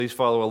Please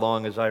follow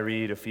along as I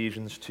read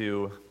Ephesians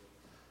 2,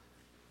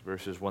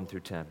 verses 1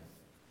 through 10.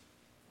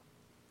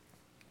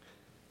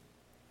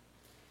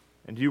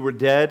 And you were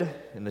dead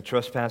in the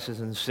trespasses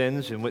and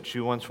sins in which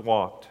you once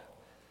walked,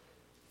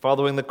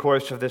 following the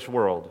course of this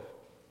world,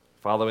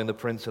 following the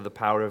prince of the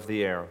power of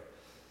the air,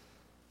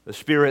 the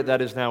spirit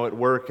that is now at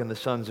work in the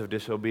sons of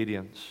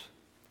disobedience,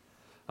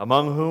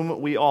 among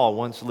whom we all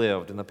once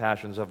lived in the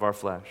passions of our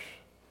flesh,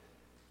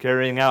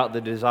 carrying out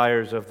the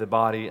desires of the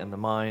body and the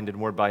mind,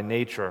 and were by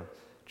nature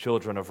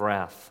children of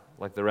wrath,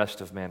 like the rest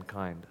of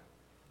mankind.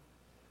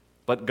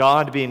 But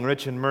God, being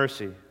rich in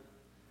mercy,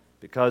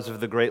 because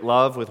of the great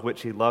love with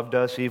which He loved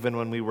us, even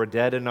when we were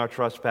dead in our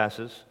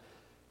trespasses,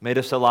 made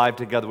us alive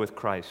together with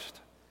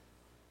Christ.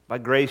 By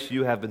grace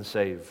you have been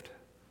saved,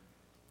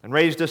 and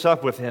raised us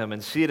up with Him,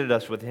 and seated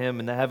us with Him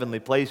in the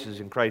heavenly places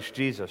in Christ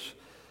Jesus,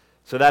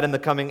 so that in the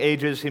coming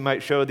ages He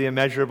might show the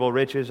immeasurable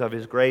riches of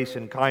His grace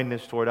and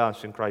kindness toward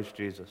us in Christ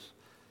Jesus.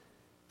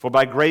 For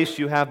by grace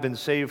you have been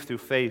saved through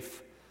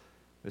faith.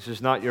 This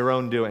is not your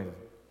own doing.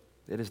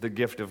 It is the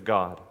gift of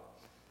God,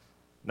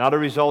 not a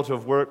result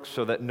of works,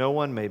 so that no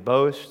one may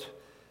boast.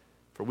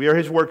 For we are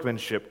His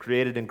workmanship,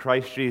 created in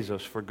Christ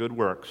Jesus for good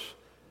works,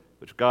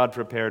 which God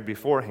prepared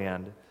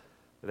beforehand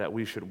that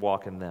we should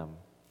walk in them.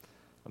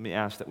 Let me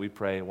ask that we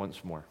pray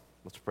once more.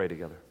 Let's pray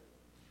together.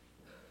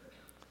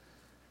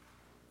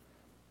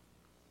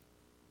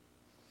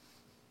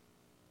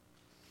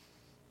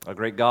 Our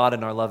great God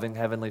and our loving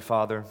Heavenly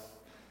Father,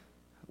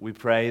 we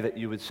pray that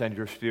you would send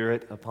your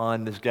Spirit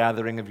upon this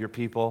gathering of your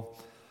people,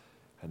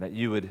 and that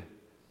you would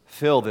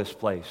fill this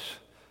place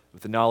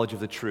with the knowledge of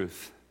the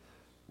truth.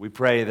 We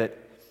pray that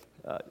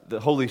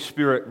the Holy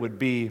Spirit would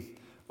be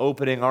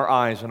opening our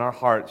eyes and our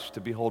hearts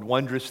to behold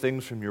wondrous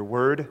things from your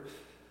word,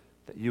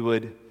 that you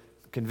would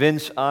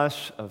convince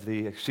us of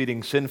the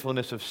exceeding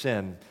sinfulness of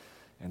sin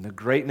and the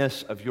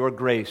greatness of your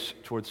grace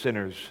toward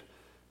sinners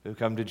who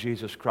come to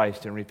Jesus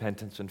Christ in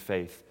repentance and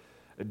faith.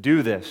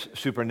 Do this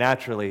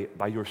supernaturally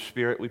by your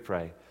Spirit, we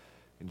pray.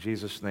 In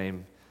Jesus'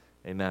 name,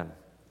 amen.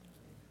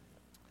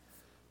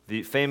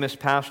 The famous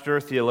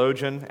pastor,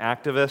 theologian,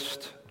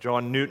 activist,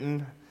 John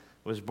Newton,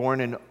 was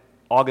born in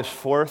August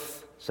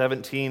 4th,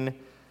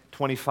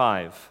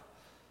 1725.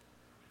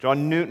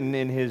 John Newton,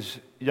 in his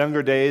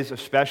younger days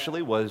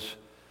especially, was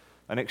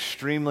an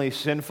extremely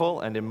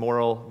sinful and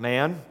immoral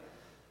man.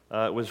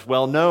 Was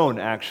well known,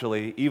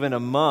 actually, even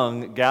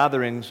among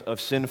gatherings of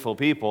sinful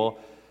people,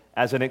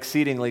 as an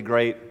exceedingly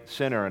great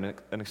sinner and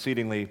an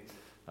exceedingly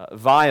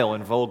vile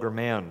and vulgar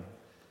man.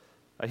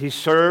 He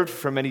served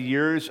for many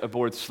years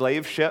aboard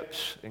slave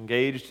ships,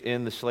 engaged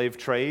in the slave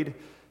trade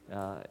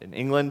in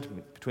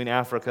England, between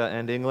Africa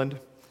and England.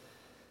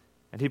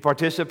 And he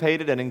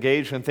participated and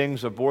engaged in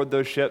things aboard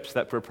those ships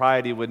that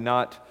propriety would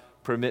not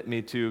permit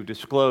me to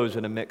disclose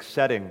in a mixed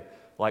setting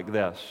like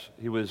this.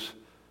 He was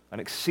an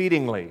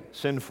exceedingly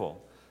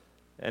sinful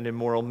and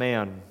immoral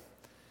man.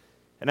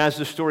 And as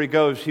the story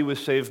goes, he was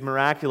saved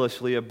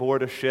miraculously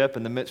aboard a ship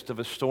in the midst of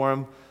a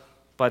storm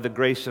by the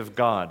grace of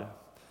God.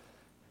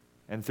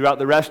 And throughout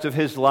the rest of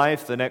his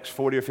life, the next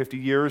 40 or 50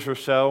 years or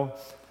so,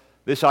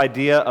 this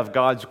idea of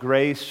God's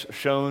grace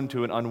shown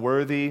to an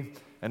unworthy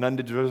and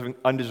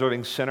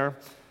undeserving sinner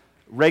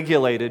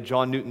regulated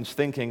John Newton's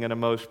thinking in a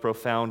most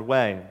profound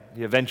way.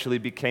 He eventually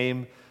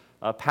became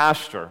a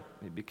pastor.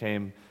 He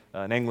became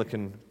an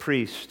Anglican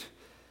priest.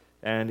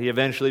 And he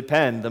eventually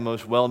penned the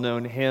most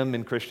well-known hymn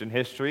in Christian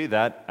history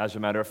that, as a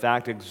matter of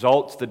fact,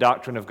 exalts the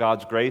doctrine of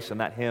God's grace. And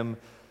that hymn,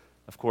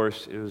 of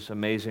course, is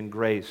Amazing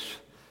Grace.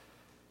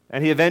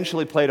 And he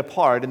eventually played a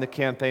part in the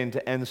campaign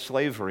to end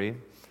slavery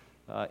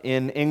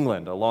in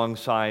England,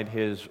 alongside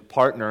his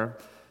partner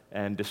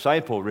and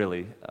disciple,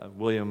 really,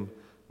 William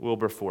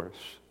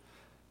Wilberforce.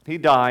 He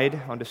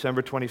died on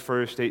December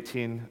 21st,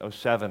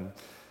 1807.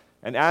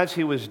 And as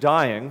he was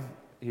dying,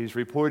 he's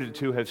reported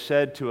to have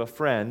said to a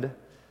friend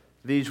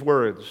these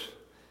words: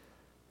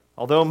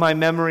 "Although my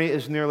memory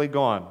is nearly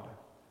gone,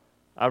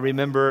 I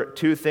remember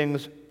two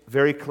things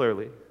very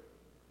clearly: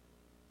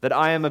 that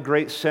I am a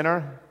great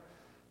sinner,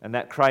 and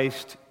that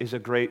Christ is a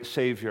great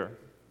Savior."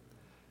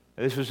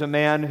 This was a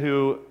man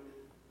who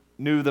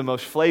knew the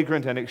most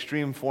flagrant and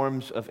extreme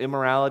forms of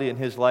immorality in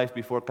his life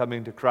before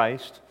coming to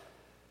Christ.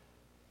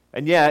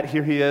 And yet,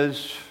 here he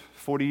is,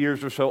 40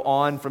 years or so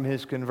on from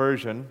his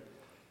conversion,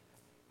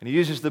 and he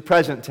uses the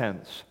present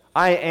tense.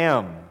 I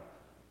am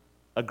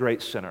a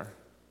great sinner,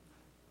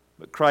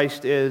 but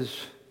Christ is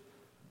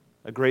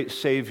a great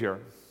Savior.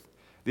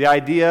 The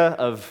idea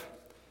of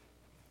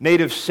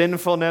native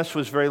sinfulness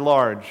was very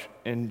large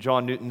in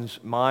John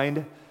Newton's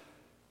mind,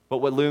 but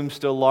what loomed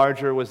still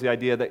larger was the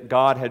idea that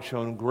God had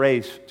shown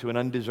grace to an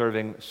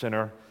undeserving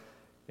sinner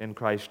in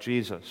Christ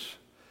Jesus.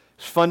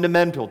 It's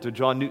fundamental to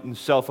John Newton's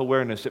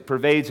self-awareness. It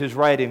pervades his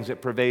writings,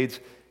 it pervades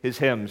his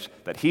hymns,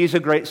 that he's a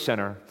great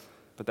sinner,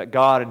 but that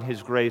God in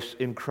His grace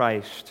in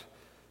Christ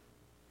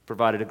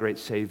provided a great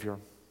Savior.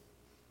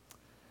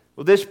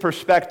 Well, this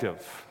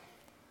perspective,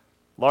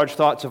 large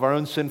thoughts of our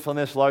own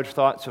sinfulness, large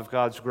thoughts of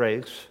God's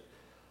grace,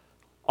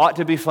 ought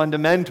to be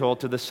fundamental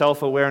to the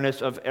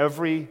self-awareness of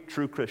every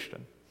true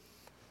Christian.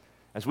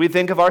 As we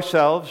think of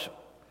ourselves,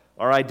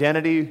 our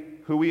identity,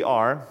 who we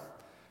are,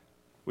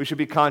 we should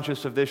be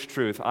conscious of this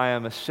truth. I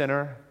am a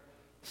sinner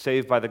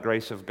saved by the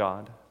grace of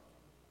God.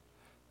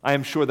 I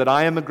am sure that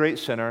I am a great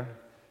sinner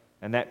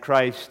and that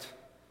Christ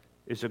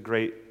is a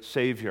great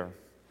Savior.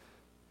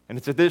 And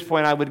it's at this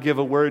point I would give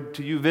a word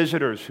to you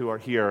visitors who are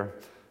here.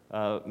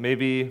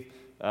 Maybe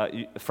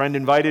a friend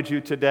invited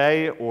you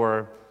today,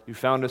 or you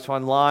found us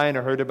online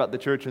or heard about the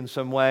church in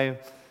some way.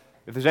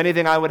 If there's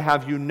anything I would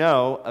have you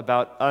know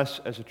about us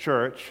as a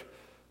church,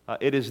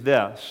 it is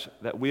this,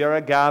 that we are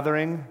a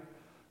gathering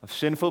of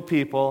sinful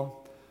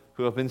people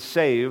who have been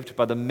saved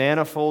by the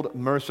manifold,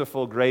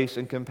 merciful grace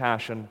and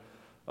compassion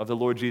of the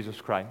Lord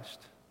Jesus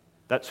Christ.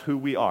 That's who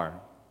we are.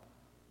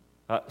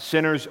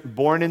 Sinners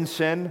born in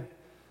sin,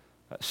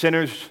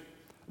 sinners,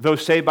 though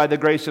saved by the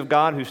grace of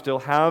God, who still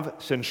have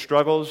sin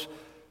struggles,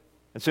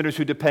 and sinners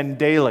who depend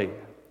daily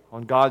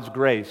on God's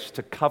grace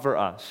to cover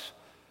us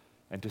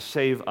and to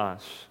save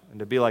us and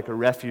to be like a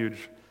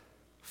refuge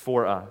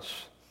for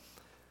us.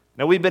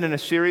 Now, we've been in a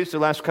series the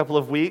last couple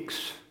of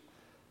weeks,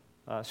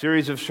 a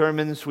series of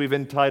sermons we've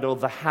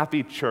entitled The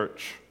Happy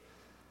Church.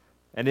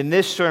 And in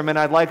this sermon,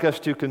 I'd like us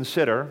to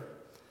consider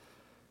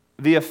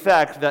the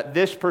effect that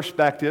this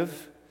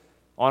perspective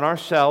on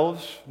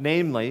ourselves,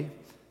 namely,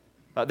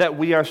 that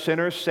we are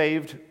sinners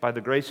saved by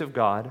the grace of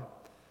God,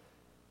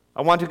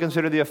 I want to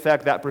consider the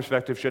effect that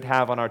perspective should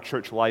have on our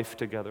church life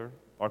together,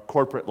 our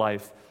corporate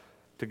life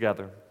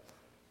together.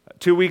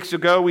 2 weeks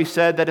ago, we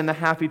said that in the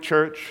Happy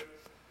Church,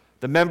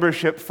 the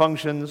membership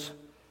functions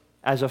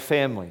as a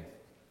family.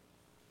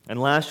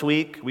 And last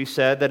week, we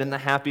said that in the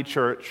Happy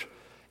Church,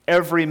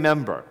 every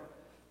member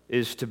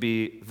is to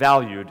be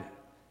valued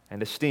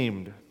and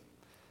esteemed.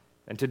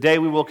 And today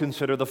we will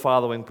consider the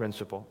following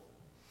principle.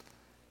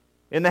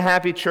 In the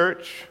Happy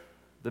Church,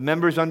 the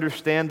members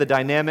understand the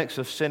dynamics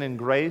of sin and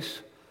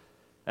grace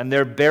and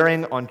their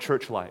bearing on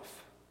church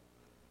life.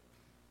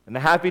 In the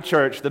Happy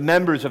Church, the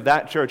members of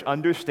that church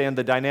understand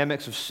the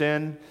dynamics of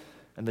sin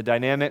and the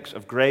dynamics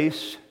of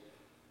grace,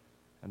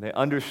 and they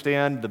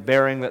understand the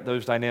bearing that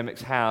those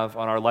dynamics have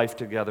on our life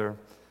together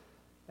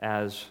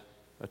as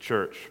a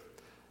church.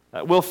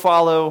 We'll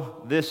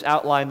follow this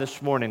outline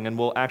this morning, and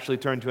we'll actually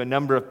turn to a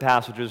number of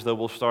passages, though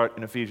we'll start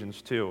in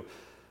Ephesians 2.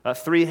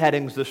 3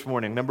 headings this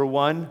morning. Number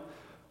 1,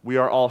 we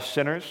are all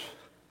sinners.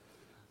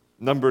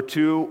 Number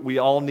 2, we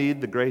all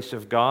need the grace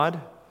of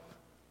God.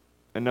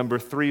 And number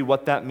 3,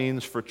 what that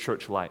means for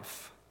church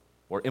life,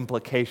 or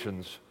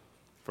implications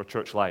for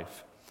church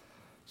life.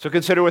 So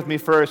consider with me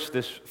first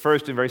this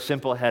first and very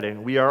simple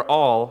heading. We are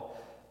all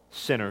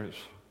sinners.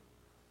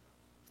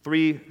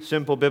 3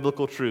 simple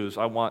biblical truths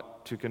I want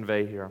to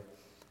convey here.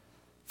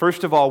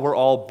 First of all, we're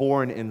all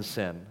born in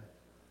sin.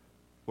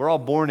 We're all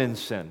born in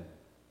sin.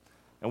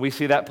 And we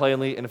see that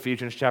plainly in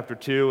Ephesians chapter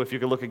 2. If you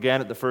could look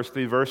again at the first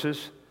 3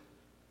 verses.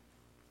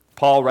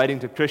 Paul, writing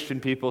to Christian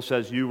people,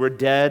 says, "You were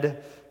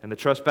dead in the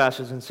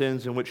trespasses and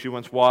sins in which you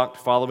once walked,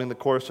 following the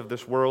course of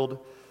this world,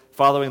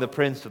 following the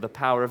prince of the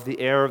power of the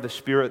air, of the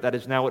spirit that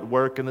is now at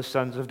work in the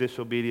sons of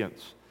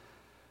disobedience,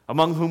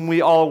 among whom we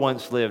all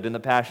once lived in the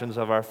passions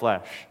of our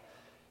flesh,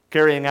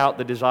 carrying out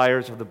the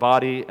desires of the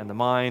body and the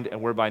mind,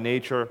 and were by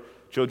nature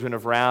children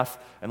of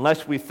wrath."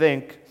 Unless we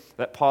think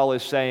that Paul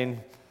is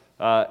saying,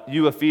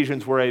 you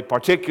Ephesians were a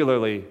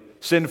particularly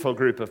sinful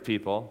group of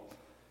people,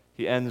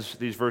 he ends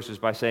these verses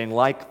by saying,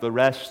 like the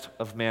rest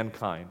of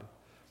mankind.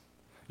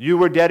 You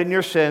were dead in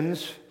your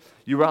sins.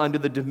 You were under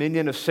the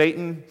dominion of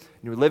Satan.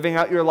 You were living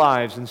out your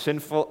lives in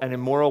sinful and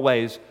immoral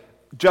ways,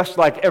 just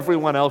like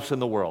everyone else in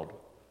the world,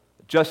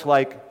 just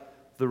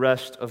like the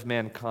rest of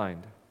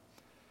mankind.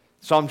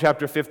 Psalm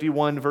chapter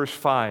 51, verse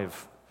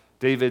 5,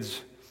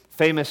 David's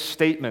famous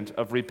statement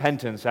of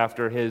repentance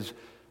after his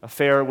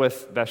affair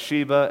with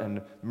Bathsheba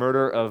and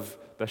murder of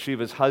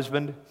Bathsheba's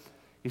husband.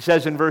 He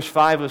says in verse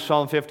 5 of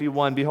Psalm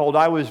 51, "Behold,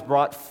 I was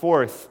brought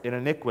forth in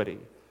iniquity,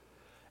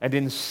 and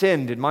in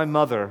sin did my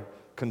mother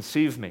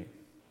conceive me."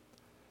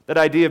 That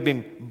idea of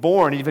being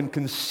born, even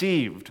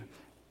conceived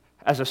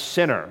as a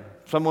sinner,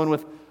 someone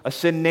with a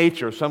sin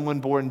nature, someone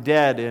born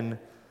dead in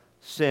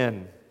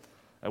sin.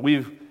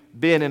 We've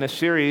been in a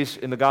series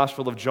in the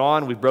Gospel of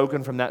John. We've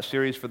broken from that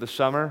series for the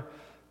summer,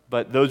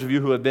 but those of you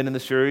who have been in the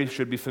series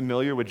should be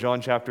familiar with John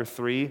chapter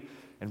 3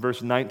 and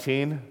verse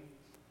 19.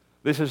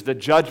 This is the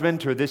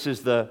judgment, or this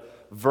is the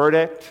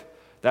verdict,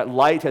 that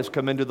light has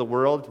come into the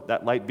world,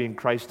 that light being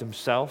Christ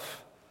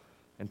himself.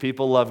 And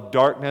people love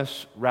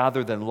darkness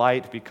rather than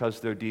light because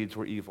their deeds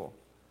were evil.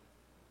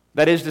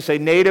 That is to say,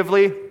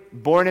 natively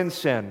born in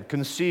sin,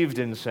 conceived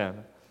in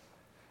sin.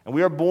 And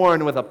we are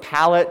born with a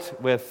palate,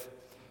 with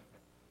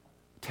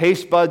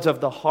taste buds of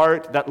the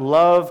heart that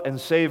love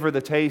and savor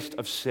the taste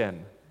of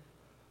sin.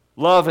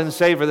 Love and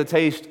savor the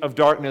taste of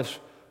darkness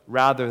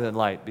rather than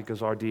light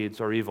because our deeds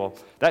are evil.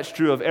 That's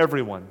true of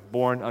everyone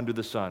born under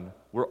the sun.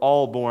 We're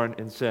all born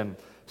in sin.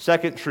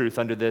 Second truth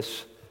under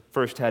this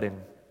first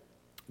heading.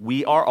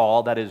 We are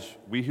all, that is,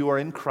 we who are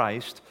in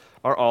Christ,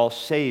 are all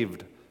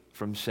saved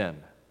from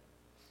sin.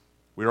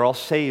 We are all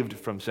saved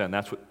from sin.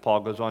 That's what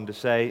Paul goes on to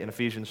say in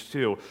Ephesians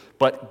 2.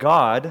 But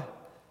God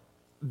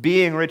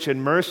being rich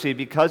in mercy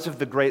because of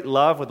the great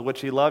love with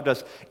which he loved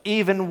us,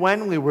 even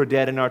when we were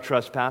dead in our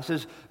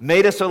trespasses,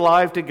 made us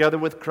alive together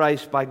with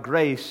Christ. By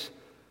grace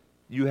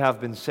you have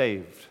been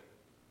saved.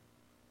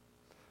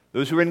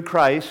 Those who are in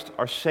Christ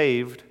are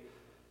saved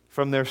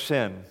from their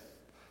sin,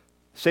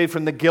 saved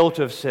from the guilt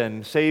of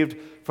sin, saved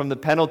from the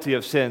penalty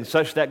of sin,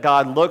 such that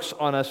God looks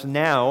on us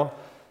now,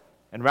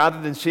 and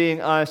rather than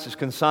seeing us as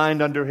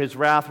consigned under his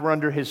wrath, we're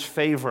under his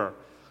favor,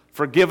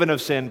 forgiven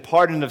of sin,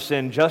 pardoned of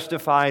sin,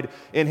 justified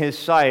in his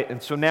sight.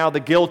 And so now the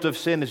guilt of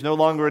sin is no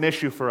longer an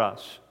issue for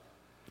us.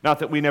 Not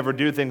that we never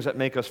do things that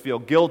make us feel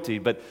guilty,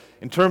 but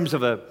in terms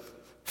of a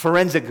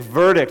forensic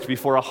verdict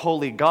before a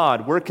holy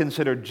God, we're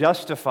considered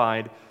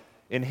justified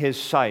in his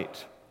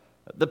sight.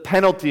 The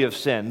penalty of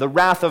sin, the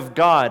wrath of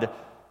God,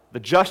 the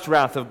just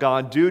wrath of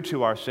God due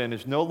to our sin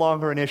is no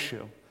longer an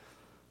issue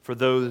for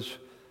those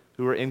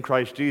who are in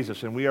Christ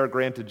Jesus. And we are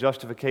granted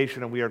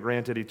justification and we are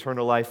granted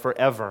eternal life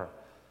forever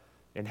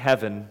in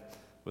heaven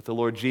with the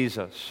Lord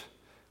Jesus.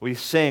 We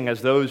sing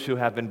as those who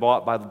have been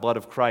bought by the blood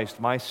of Christ,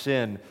 my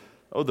sin,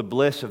 oh the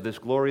bliss of this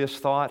glorious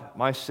thought,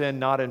 my sin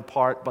not in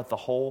part but the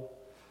whole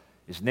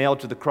is nailed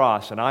to the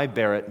cross and I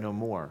bear it no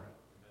more.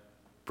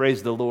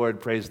 Praise the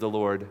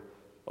Lord,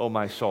 O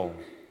my soul.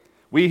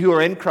 We who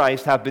are in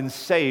Christ have been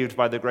saved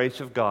by the grace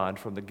of God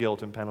from the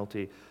guilt and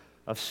penalty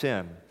of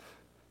sin.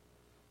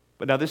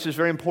 But now this is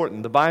very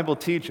important. The Bible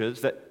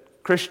teaches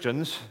that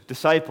Christians,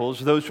 disciples,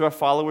 those who are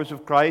followers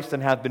of Christ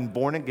and have been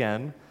born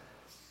again,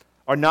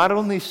 are not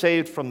only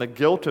saved from the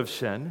guilt of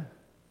sin,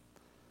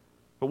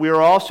 but we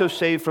are also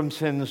saved from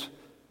sin's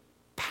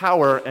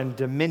power and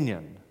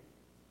dominion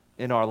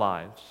in our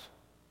lives.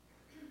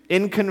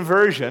 In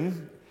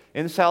conversion,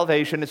 in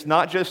salvation, it's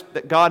not just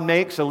that God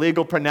makes a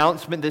legal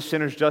pronouncement, this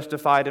sinner's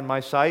justified in my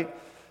sight.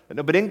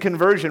 No, but in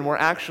conversion, we're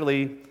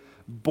actually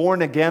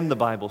born again, the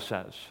Bible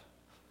says.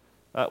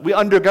 We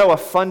undergo a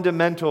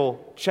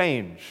fundamental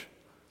change.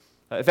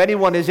 If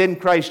anyone is in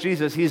Christ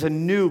Jesus, he's a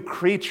new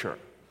creature.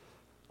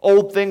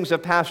 Old things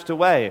have passed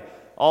away.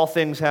 All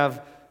things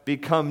have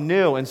become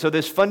new. And so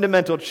this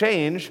fundamental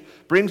change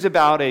brings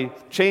about a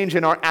change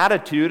in our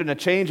attitude and a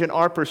change in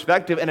our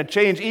perspective and a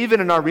change even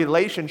in our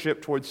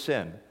relationship towards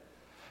sin.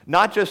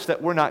 Not just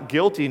that we're not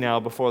guilty now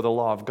before the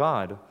law of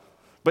God,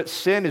 but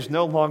sin is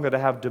no longer to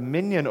have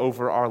dominion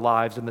over our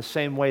lives in the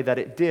same way that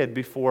it did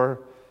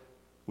before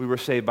we were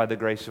saved by the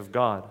grace of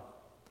God.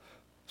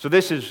 So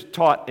this is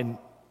taught in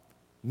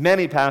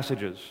many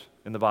passages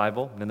in the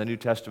Bible, and in the New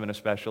Testament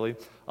especially.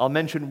 I'll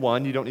mention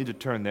one, you don't need to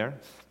turn there,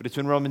 but it's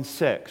in Romans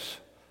 6.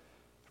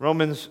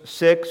 Romans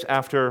 6,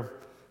 after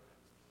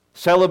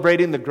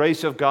celebrating the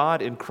grace of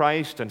God in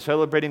Christ and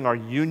celebrating our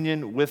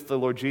union with the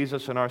Lord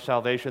Jesus and our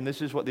salvation,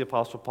 this is what the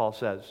Apostle Paul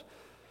says.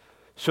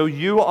 So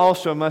you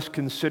also must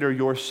consider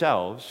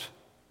yourselves,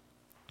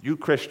 you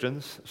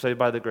Christians, saved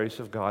by the grace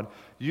of God,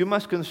 you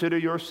must consider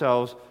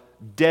yourselves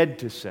dead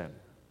to sin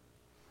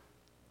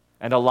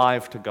and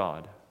alive to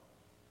God.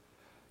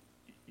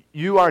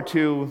 You are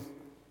to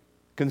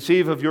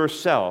conceive of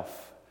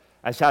yourself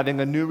as having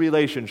a new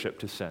relationship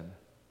to sin.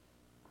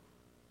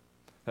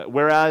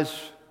 Whereas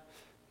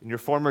in your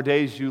former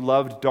days you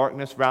loved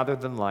darkness rather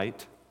than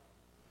light,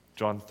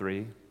 John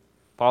 3,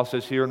 Paul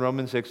says here in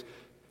Romans 6,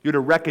 you're to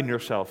reckon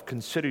yourself,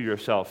 consider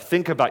yourself,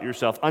 think about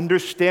yourself,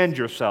 understand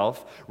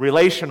yourself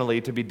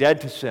relationally to be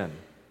dead to sin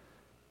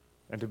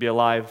and to be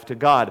alive to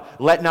God.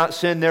 Let not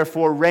sin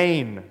therefore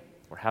reign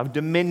or have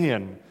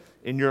dominion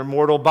in your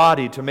mortal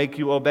body to make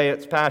you obey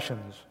its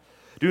passions.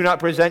 Do not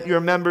present your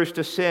members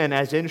to sin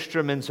as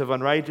instruments of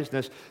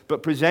unrighteousness,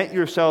 but present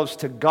yourselves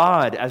to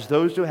God as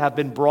those who have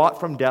been brought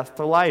from death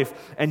to life,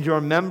 and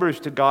your members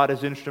to God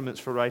as instruments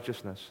for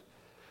righteousness.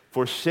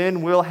 For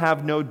sin will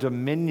have no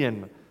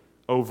dominion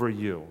over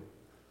you,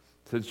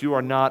 since you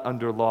are not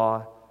under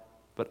law,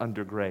 but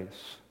under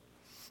grace.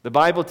 The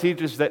Bible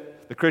teaches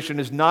that the Christian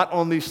is not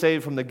only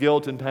saved from the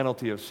guilt and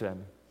penalty of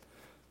sin,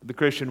 but the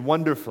Christian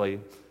wonderfully,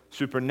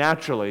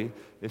 supernaturally,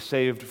 is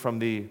saved from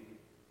the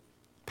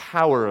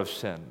power of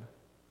sin,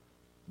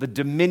 the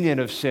dominion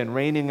of sin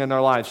reigning in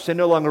our lives. Sin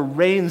no longer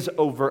reigns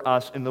over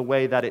us in the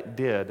way that it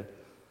did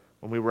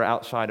when we were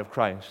outside of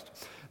Christ.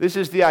 This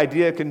is the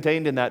idea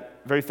contained in that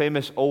very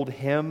famous old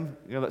hymn,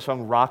 you know that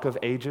song, Rock of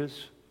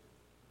Ages?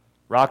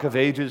 Rock of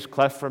Ages,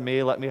 cleft for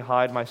me, let me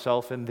hide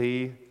myself in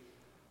thee,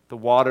 the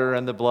water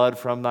and the blood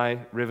from thy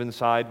riven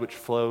side which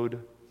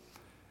flowed.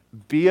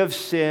 Be of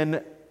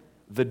sin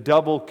the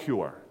double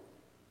cure.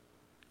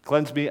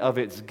 Cleanse me of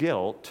its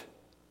guilt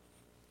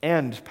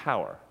and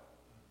power.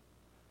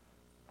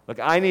 Look,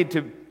 I need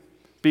to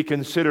be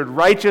considered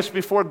righteous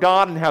before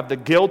God and have the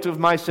guilt of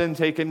my sin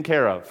taken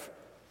care of.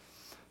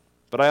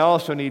 But I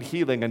also need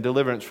healing and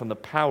deliverance from the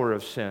power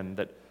of sin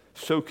that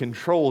so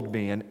controlled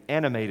me and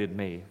animated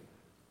me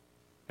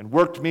and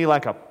worked me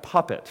like a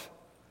puppet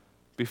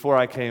before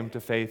I came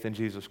to faith in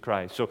Jesus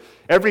Christ. So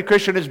every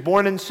Christian is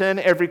born in sin.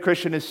 Every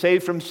Christian is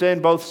saved from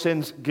sin, both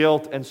sin's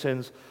guilt and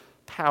sin's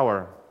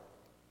power.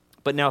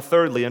 But now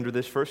thirdly, under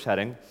this first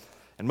heading,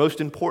 and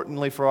most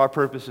importantly for our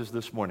purposes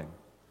this morning,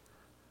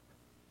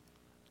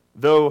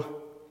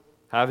 though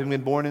Having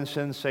been born in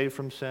sin, saved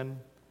from sin.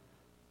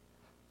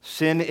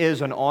 Sin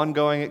is an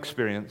ongoing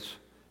experience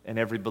in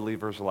every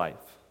believer's life.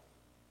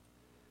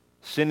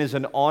 Sin is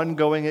an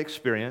ongoing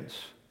experience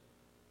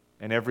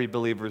in every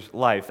believer's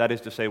life. That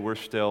is to say, we're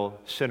still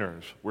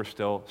sinners. We're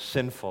still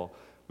sinful.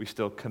 We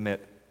still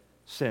commit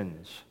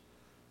sins.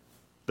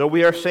 Though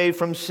we are saved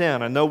from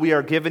sin, and though we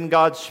are given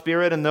God's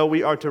Spirit, and though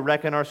we are to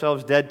reckon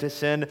ourselves dead to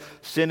sin,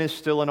 sin is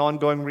still an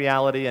ongoing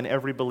reality in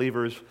every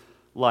believer's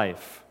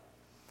life.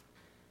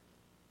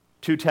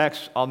 Two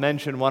texts I'll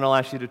mention. One I'll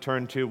ask you to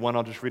turn to. One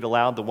I'll just read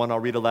aloud. The one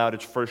I'll read aloud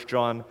is 1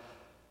 John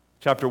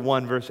chapter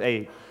 1, verse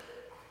 8.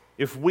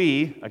 If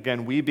we,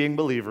 again, we being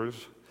believers,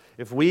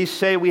 if we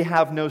say we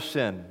have no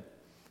sin,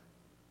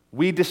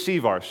 we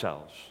deceive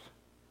ourselves,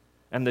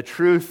 and the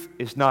truth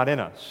is not in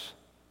us.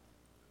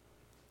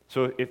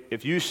 So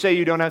if you say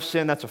you don't have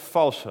sin, that's a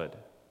falsehood.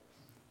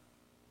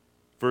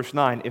 Verse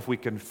 9, if we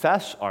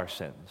confess our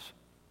sins,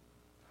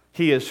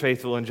 He is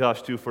faithful and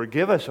just to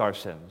forgive us our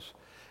sins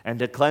and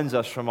to cleanse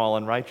us from all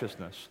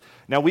unrighteousness.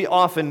 Now, we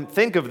often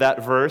think of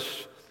that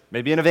verse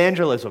maybe in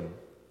evangelism.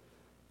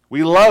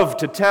 We love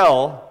to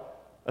tell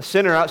a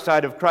sinner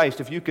outside of Christ,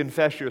 if you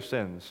confess your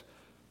sins,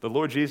 the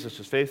Lord Jesus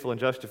is faithful and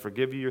just to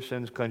forgive you your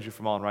sins, cleanse you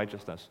from all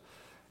unrighteousness.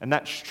 And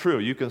that's true.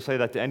 You can say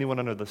that to anyone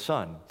under the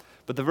sun.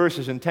 But the verse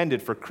is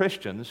intended for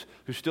Christians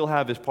who still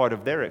have, as part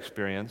of their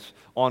experience,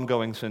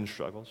 ongoing sin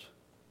struggles.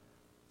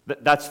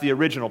 That's the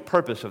original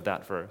purpose of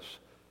that verse.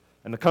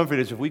 And the comfort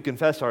is, if we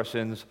confess our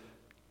sins,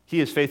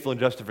 He is faithful and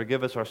just to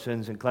forgive us our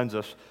sins and cleanse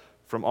us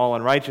from all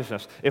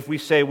unrighteousness. If we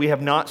say we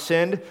have not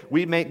sinned,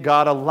 we make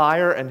God a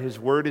liar and His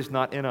word is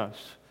not in us.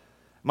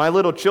 My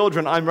little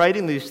children, I'm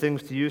writing these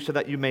things to you so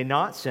that you may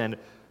not sin.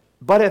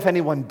 But if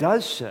anyone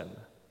does sin,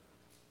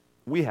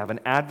 we have an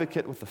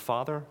advocate with the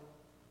Father,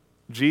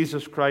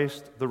 Jesus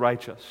Christ the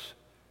righteous.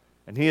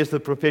 And He is the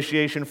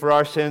propitiation for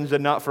our sins,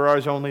 and not for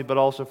ours only, but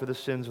also for the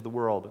sins of the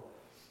world.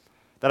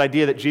 That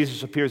idea that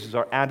Jesus appears as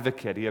our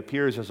advocate, He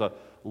appears as a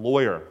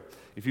lawyer.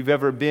 If you've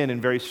ever been in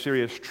very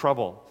serious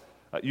trouble,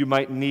 you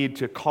might need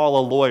to call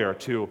a lawyer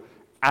to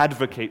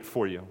advocate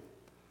for you.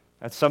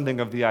 That's something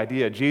of the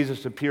idea.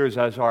 Jesus appears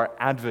as our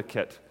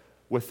advocate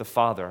with the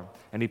Father,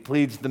 and He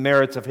pleads the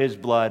merits of His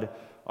blood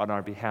on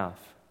our behalf.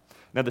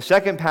 Now, the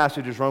second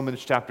passage is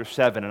Romans chapter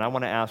 7, and I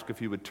want to ask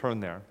if you would turn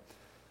there.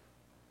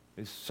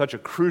 It's such a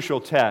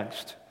crucial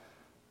text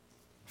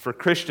for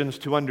Christians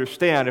to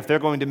understand if they're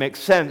going to make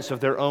sense of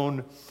their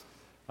own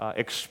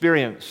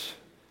experience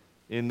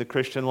in the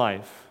Christian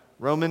life.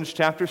 Romans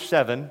chapter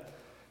 7,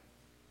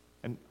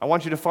 and I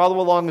want you to follow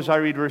along as I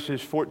read verses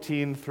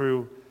 14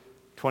 through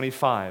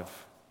 25.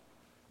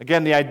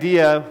 Again, the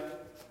idea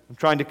I'm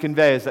trying to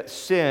convey is that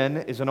sin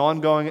is an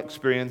ongoing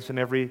experience in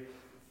every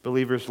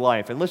believer's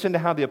life. And listen to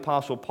how the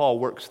Apostle Paul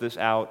works this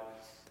out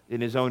in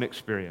his own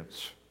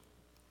experience.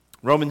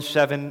 Romans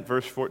 7,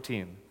 verse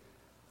 14.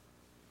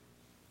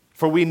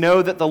 For we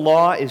know that the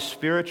law is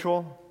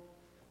spiritual,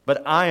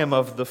 but I am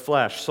of the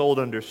flesh, sold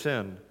under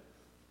sin.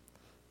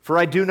 For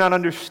I do not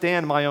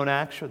understand my own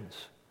actions.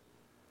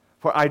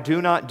 For I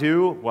do not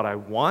do what I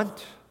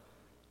want,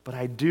 but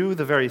I do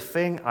the very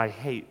thing I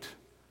hate.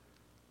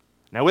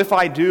 Now if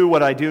I do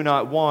what I do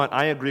not want,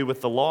 I agree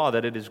with the law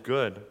that it is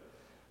good.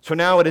 So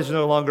now it is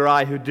no longer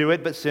I who do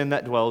it, but sin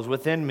that dwells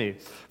within me.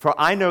 For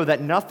I know that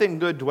nothing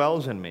good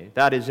dwells in me,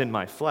 that is in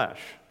my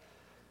flesh.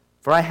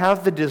 For I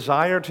have the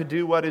desire to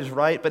do what is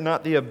right, but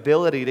not the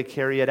ability to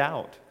carry it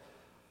out.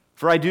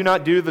 For I do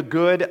not do the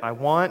good I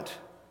want,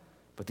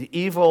 but the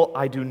evil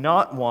I do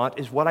not want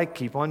is what I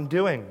keep on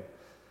doing.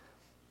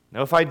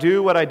 Now if I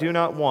do what I do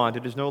not want,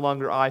 it is no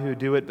longer I who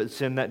do it, but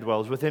sin that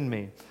dwells within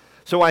me.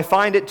 So I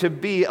find it to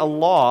be a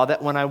law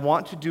that when I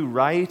want to do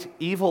right,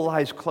 evil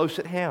lies close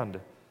at hand.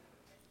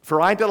 For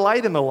I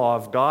delight in the law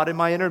of God in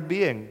my inner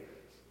being.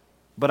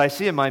 But I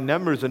see in my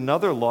members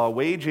another law,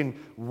 waging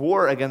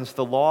war against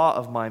the law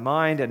of my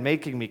mind and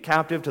making me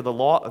captive to the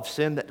law of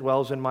sin that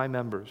dwells in my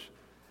members.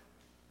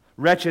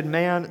 Wretched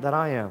man that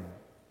I am,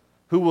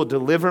 who will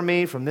deliver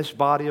me from this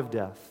body of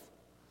death?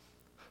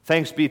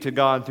 Thanks be to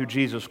God through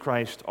Jesus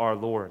Christ our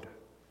Lord.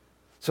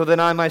 So then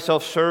I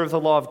myself serve the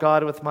law of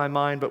God with my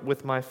mind, but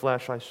with my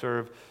flesh I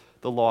serve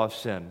the law of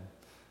sin.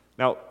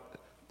 Now,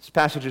 this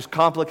passage is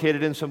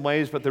complicated in some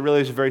ways, but there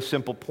really is a very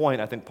simple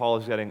point I think Paul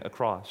is getting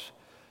across.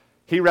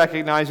 He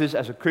recognizes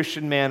as a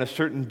Christian man a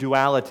certain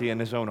duality in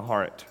his own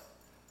heart,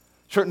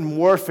 certain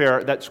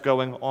warfare that's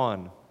going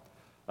on.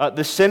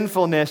 The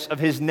sinfulness of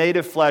his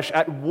native flesh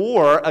at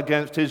war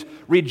against his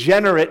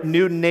regenerate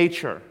new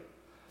nature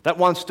that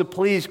wants to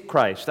please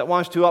Christ, that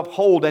wants to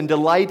uphold and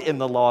delight in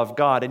the law of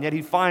God. And yet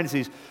he finds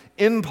these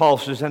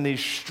impulses and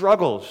these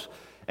struggles,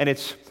 and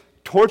it's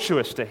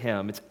tortuous to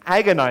him, it's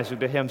agonizing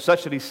to him,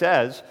 such that he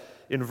says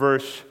in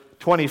verse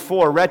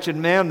 24, wretched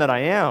man that I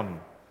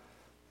am,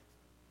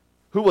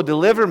 who will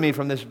deliver me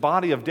from this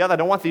body of death? I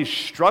don't want these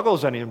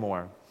struggles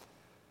anymore.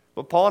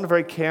 But Paul, in a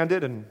very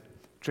candid and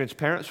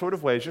transparent sort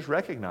of way, is just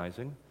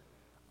recognizing,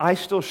 I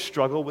still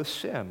struggle with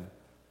sin.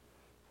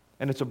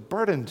 And it's a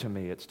burden to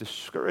me. It's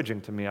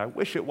discouraging to me. I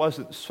wish it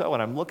wasn't so,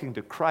 and I'm looking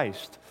to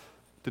Christ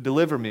to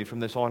deliver me from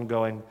this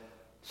ongoing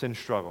sin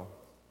struggle?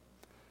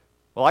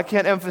 Well, I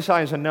can't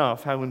emphasize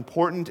enough how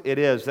important it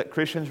is that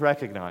Christians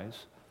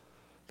recognize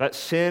that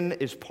sin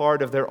is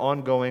part of their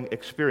ongoing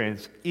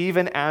experience,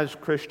 even as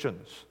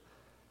Christians.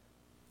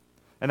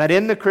 And that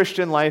in the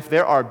Christian life,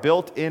 there are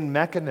built-in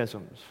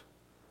mechanisms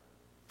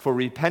for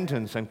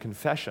repentance and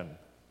confession,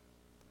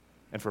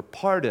 and for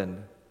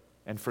pardon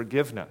and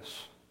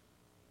forgiveness.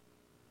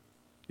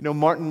 You know,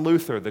 Martin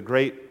Luther, the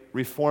great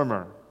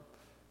reformer,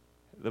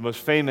 the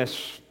most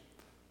famous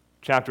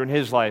chapter in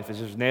his life is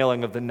his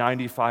nailing of the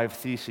 95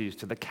 Theses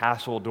to the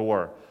castle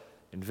door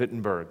in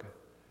Wittenberg.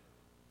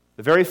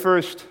 The very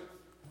first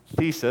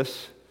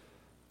thesis,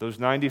 those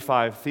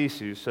 95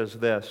 Theses, says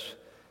this: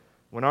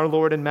 when our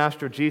Lord and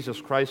Master Jesus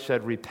Christ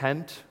said,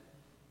 "Repent,"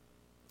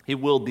 He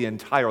willed the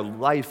entire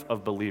life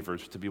of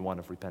believers to be one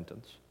of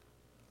repentance.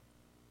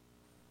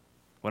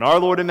 When our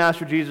Lord and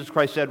Master Jesus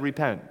Christ said,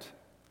 "Repent,"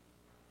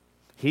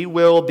 He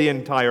willed the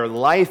entire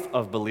life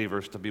of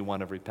believers to be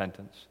one of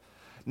repentance.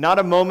 Not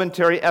a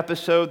momentary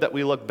episode that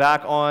we look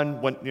back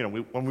on when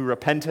we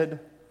repented,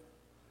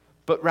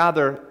 but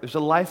rather there's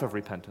a life of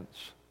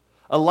repentance,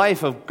 a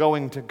life of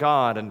going to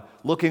God and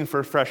looking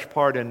for fresh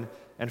pardon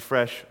and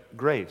fresh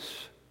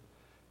grace.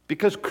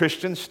 Because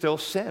Christians still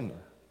sin.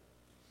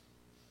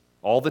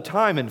 All the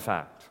time, in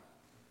fact.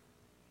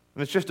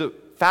 And it's just a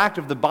fact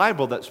of the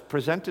Bible that's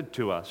presented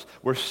to us.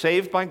 We're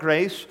saved by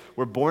grace.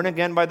 We're born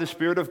again by the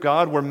Spirit of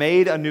God. We're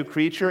made a new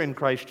creature in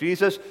Christ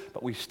Jesus,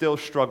 but we still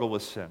struggle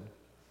with sin.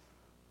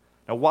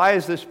 Now, why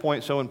is this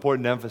point so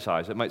important to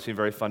emphasize? It might seem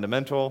very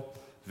fundamental,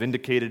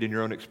 vindicated in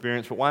your own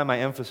experience, but why am I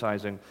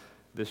emphasizing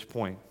this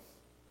point?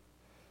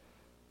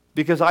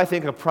 Because I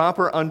think a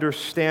proper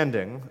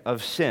understanding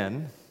of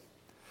sin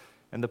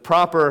and the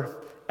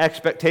proper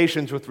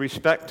expectations with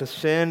respect to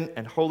sin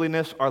and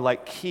holiness are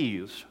like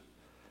keys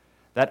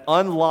that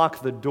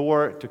unlock the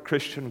door to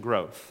Christian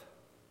growth.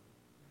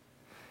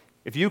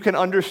 If you can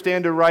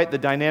understand aright the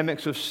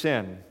dynamics of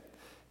sin,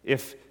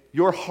 if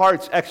your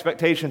heart's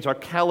expectations are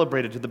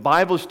calibrated to the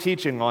Bible's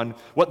teaching on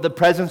what the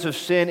presence of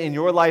sin in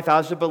your life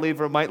as a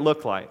believer might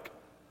look like,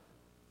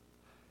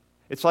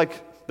 it's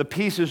like the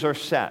pieces are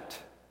set.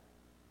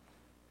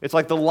 It's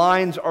like the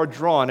lines are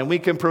drawn, and we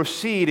can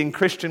proceed in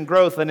Christian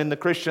growth and in the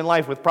Christian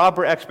life with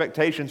proper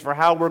expectations for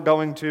how we're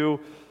going to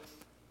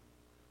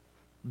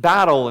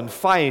battle and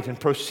fight and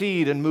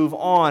proceed and move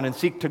on and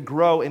seek to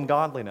grow in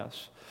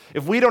godliness.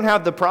 If we don't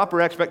have the proper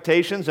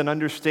expectations and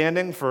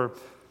understanding for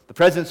the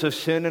presence of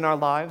sin in our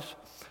lives,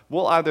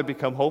 we'll either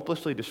become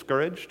hopelessly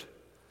discouraged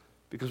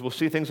because we'll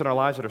see things in our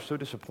lives that are so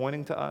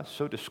disappointing to us,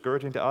 so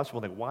discouraging to us.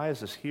 We'll think, why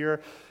is this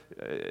here?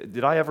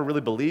 Did I ever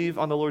really believe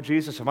on the Lord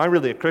Jesus? Am I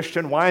really a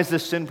Christian? Why is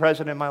this sin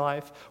present in my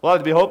life? We'll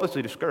either be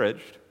hopelessly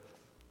discouraged,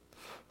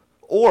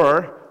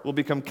 or we'll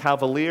become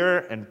cavalier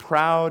and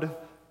proud,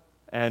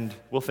 and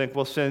we'll think,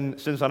 well,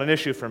 sin's not an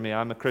issue for me.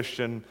 I'm a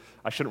Christian.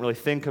 I shouldn't really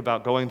think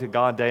about going to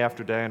God day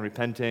after day and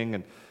repenting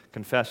and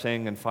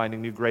confessing and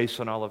finding new grace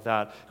and all of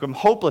that. Become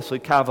hopelessly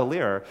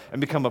cavalier and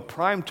become a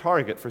prime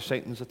target for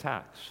Satan's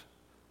attacks.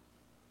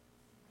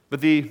 But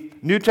the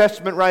New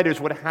Testament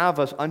writers would have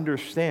us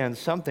understand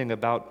something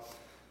about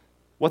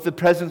what the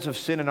presence of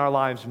sin in our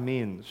lives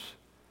means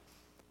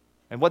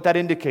and what that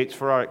indicates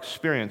for our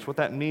experience, what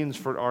that means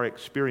for our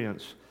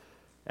experience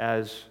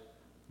as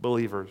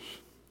believers.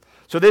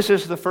 So this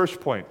is the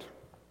first point.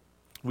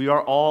 We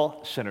are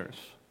all sinners.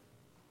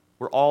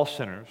 We're all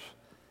sinners.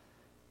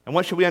 And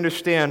what should we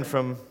understand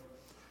from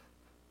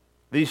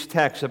these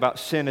texts about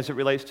sin as it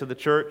relates to the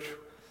church?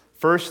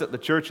 First, that the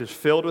church is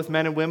filled with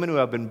men and women who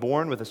have been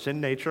born with a sin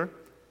nature.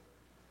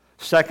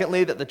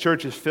 Secondly, that the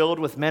church is filled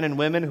with men and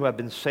women who have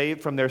been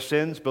saved from their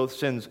sins, both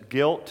sin's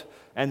guilt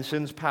and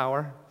sin's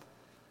power.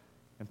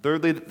 And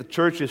thirdly, that the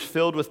church is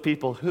filled with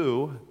people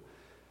who,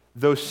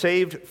 though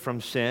saved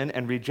from sin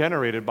and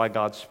regenerated by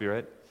God's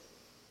Spirit,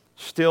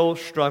 still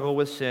struggle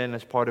with sin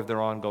as part of their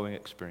ongoing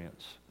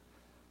experience.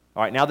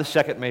 All right, now the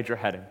second major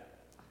heading.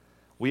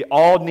 We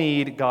all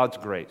need God's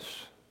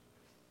grace.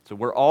 So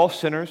we're all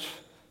sinners.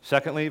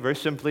 Secondly, very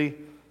simply,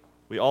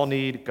 we all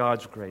need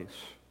God's grace.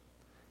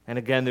 And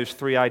again, there's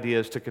three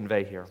ideas to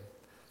convey here.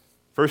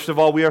 First of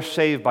all, we are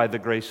saved by the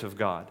grace of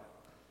God.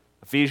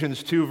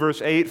 Ephesians 2,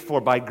 verse 8,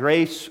 "For by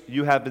grace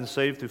you have been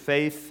saved through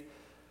faith.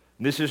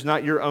 And this is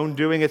not your own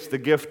doing, it's the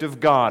gift of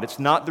God. It's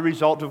not the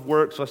result of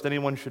works, lest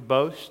anyone should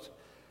boast.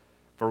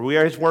 For we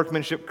are His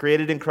workmanship,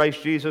 created in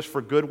Christ Jesus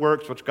for good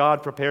works, which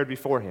God prepared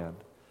beforehand,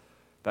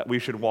 that we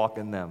should walk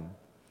in them."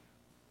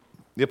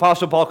 The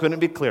Apostle Paul couldn't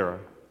be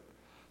clearer.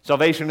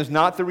 Salvation is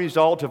not the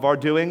result of our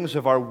doings,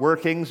 of our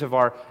workings, of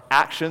our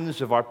actions,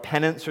 of our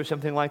penance, or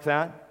something like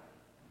that.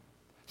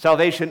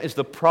 Salvation is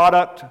the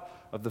product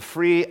of the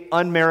free,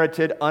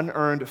 unmerited,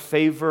 unearned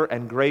favor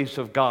and grace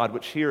of God,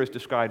 which here is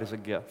described as a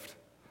gift.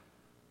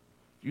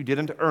 You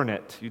didn't earn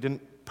it. You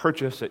didn't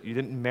purchase it. You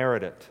didn't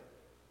merit it.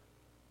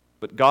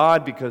 But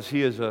God, because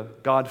He is a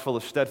God full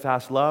of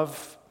steadfast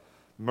love,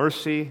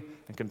 mercy,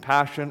 and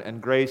compassion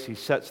and grace, He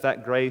sets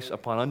that grace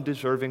upon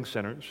undeserving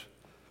sinners,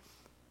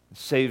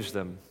 saves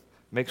them,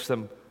 makes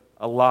them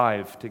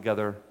alive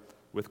together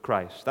with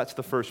Christ. That's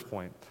the first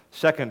point.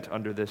 Second,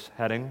 under this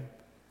heading,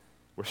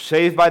 we're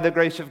saved by the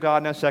grace of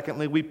God. Now,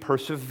 secondly, we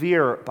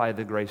persevere by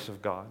the grace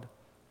of God.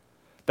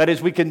 That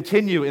is, we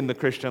continue in the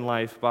Christian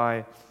life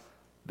by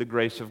the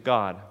grace of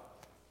God.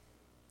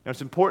 Now,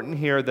 it's important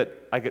here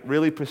that I get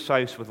really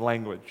precise with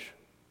language.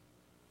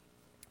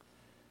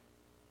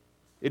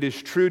 It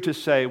is true to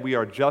say we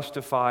are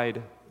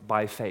justified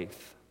by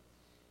faith.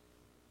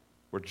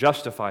 We're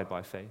justified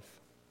by faith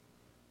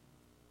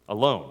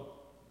alone.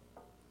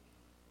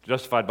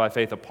 Justified by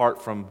faith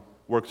apart from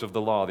works of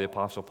the law, the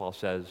Apostle Paul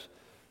says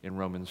in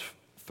Romans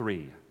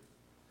 3.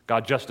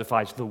 God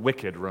justifies the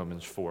wicked,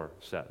 Romans 4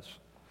 says.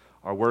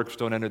 Our works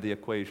don't enter the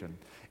equation.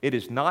 It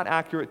is not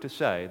accurate to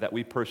say that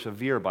we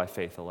persevere by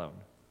faith alone.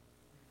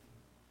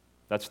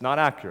 That's not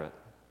accurate.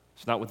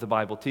 It's not what the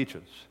Bible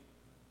teaches.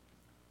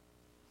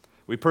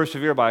 We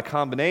persevere by a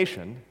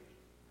combination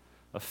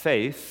of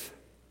faith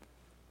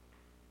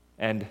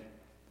and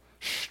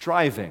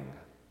striving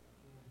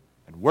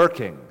and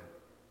working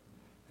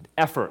and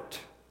effort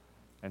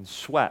and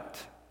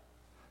sweat.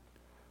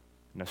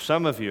 Now,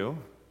 some of you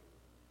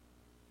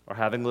are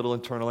having a little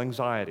internal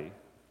anxiety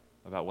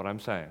about what I'm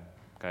saying,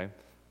 okay?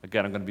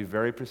 Again, I'm going to be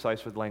very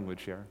precise with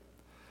language here.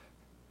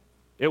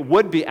 It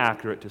would be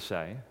accurate to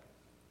say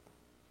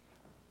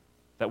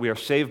that we are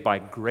saved by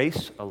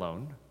grace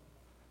alone,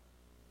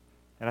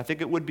 and I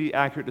think it would be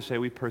accurate to say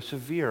we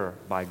persevere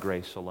by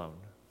grace alone.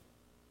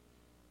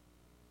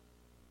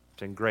 I'm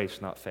saying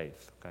grace, not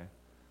faith, okay?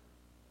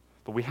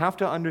 But we have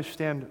to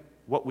understand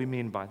what we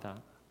mean by that.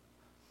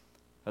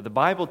 Now, the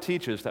Bible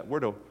teaches that we're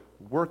to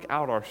work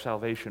out our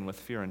salvation with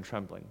fear and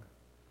trembling.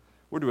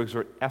 We're to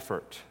exert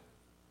effort.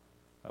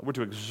 We're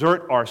to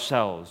exert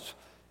ourselves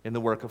in the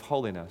work of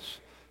holiness.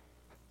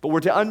 But we're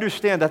to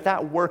understand that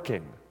that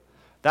working,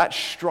 that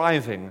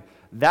striving,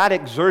 that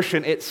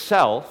exertion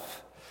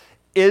itself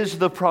is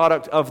the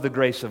product of the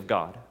grace of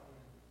God.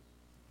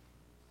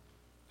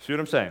 See what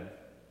I'm saying?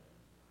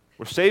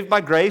 We're saved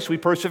by grace, we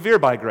persevere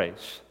by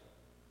grace.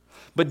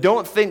 But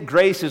don't think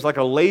grace is like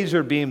a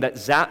laser beam that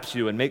zaps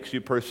you and makes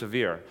you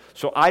persevere.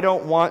 So I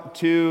don't want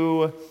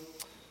to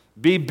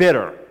be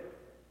bitter,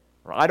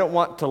 or I don't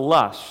want to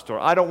lust, or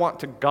I don't want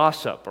to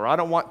gossip, or I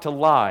don't want to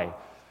lie.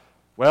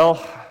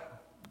 Well,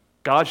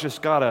 God's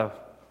just got to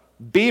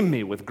beam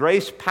me with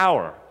grace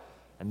power,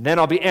 and then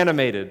I'll be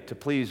animated to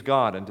please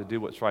God and to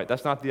do what's right.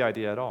 That's not the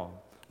idea at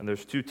all. And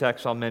there's two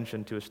texts I'll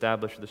mention to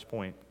establish this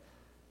point.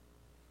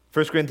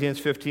 1 Corinthians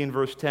 15,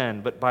 verse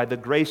 10, but by the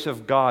grace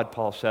of God,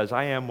 Paul says,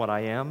 I am what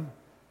I am,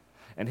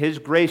 and his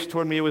grace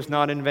toward me was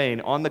not in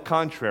vain. On the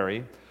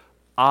contrary,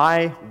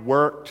 I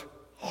worked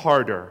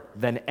harder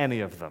than any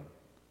of them.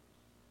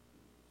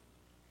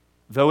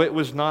 Though it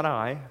was not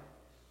I,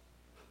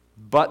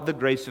 but the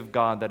grace of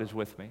God that is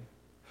with me.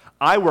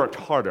 I worked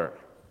harder.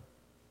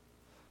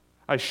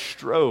 I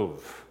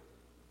strove.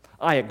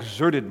 I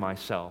exerted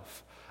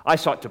myself. I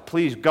sought to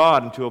please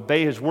God and to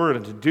obey his word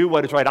and to do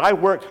what is right. I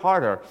worked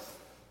harder.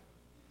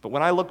 But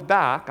when I look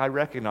back, I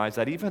recognize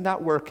that even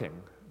that working,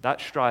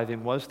 that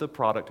striving, was the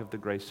product of the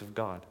grace of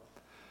God.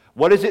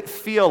 What does it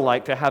feel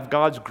like to have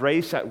God's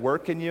grace at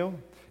work in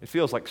you? It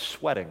feels like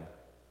sweating.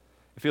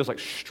 It feels like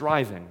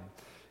striving.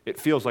 It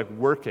feels like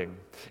working.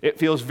 It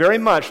feels very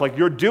much like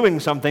you're doing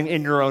something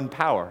in your own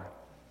power.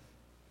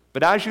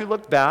 But as you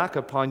look back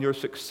upon your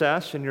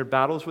success in your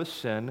battles with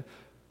sin,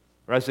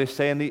 or as they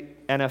say in the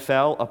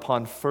NFL,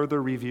 upon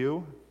further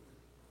review,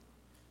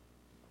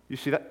 you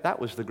see that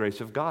was the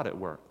grace of God at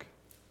work.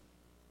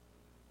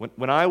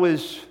 When I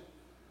was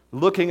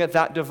looking at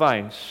that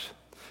device,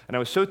 and I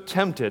was so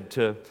tempted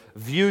to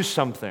view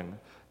something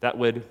that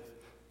would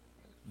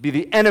be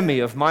the enemy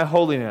of my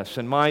holiness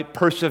and my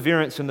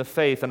perseverance in the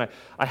faith, and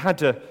I had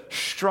to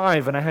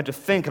strive, and I had to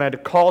think, and I had to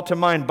call to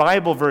mind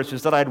Bible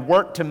verses that I'd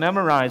worked to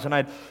memorize, and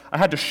I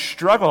had to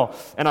struggle,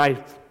 and I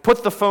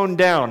put the phone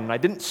down, and I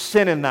didn't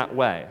sin in that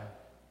way.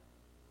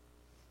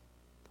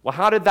 Well,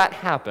 how did that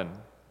happen?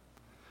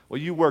 Well,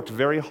 you worked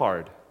very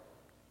hard.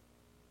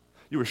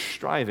 You were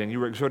striving, you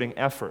were exerting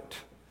effort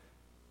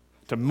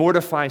to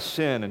mortify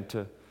sin and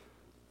to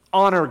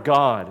honor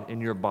God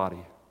in your body,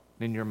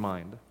 in your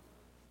mind.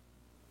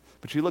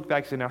 But you look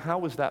back and say, now how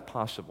was that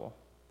possible?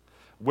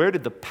 Where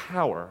did the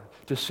power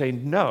to say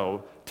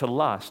no to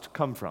lust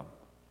come from?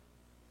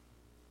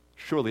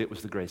 Surely it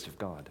was the grace of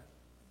God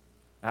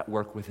at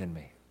work within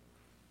me.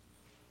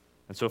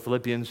 And so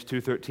Philippians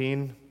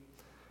 2:13,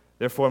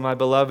 therefore, my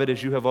beloved,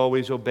 as you have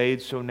always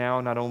obeyed, so now,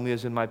 not only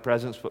as in my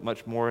presence, but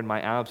much more in my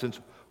absence,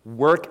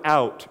 work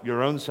out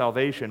your own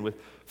salvation with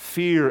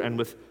fear and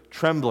with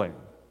trembling.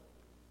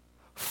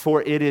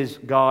 For it is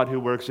God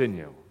who works in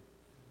you,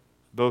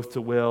 both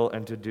to will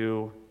and to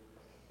do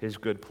his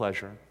good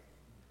pleasure.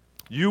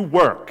 You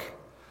work,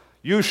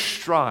 you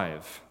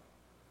strive,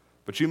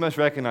 but you must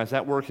recognize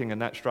that working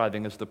and that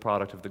striving is the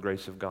product of the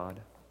grace of God.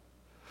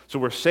 So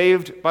we're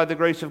saved by the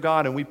grace of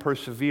God, and we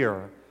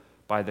persevere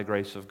by the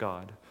grace of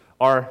God.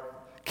 Our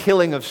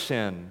killing of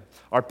sin,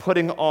 our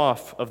putting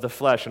off of the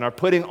flesh, and our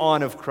putting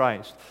on of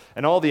Christ,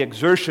 and all the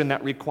exertion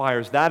that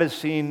requires, that is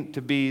seen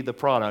to be the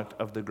product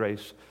of the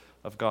grace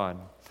of God.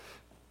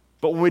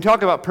 But when we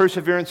talk about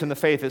perseverance in the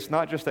faith, it's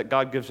not just that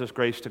God gives us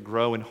grace to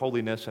grow in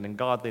holiness and in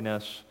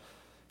godliness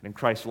and in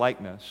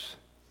Christ-likeness.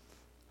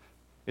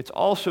 It's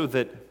also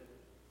that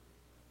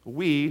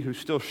we, who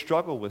still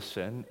struggle with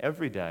sin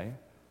every day,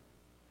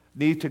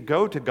 need to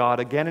go to God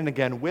again and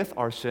again with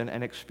our sin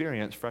and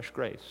experience fresh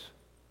grace.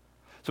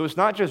 So it's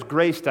not just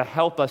grace to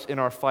help us in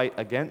our fight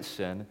against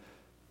sin.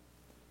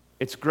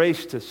 It's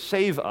grace to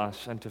save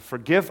us and to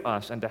forgive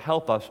us and to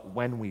help us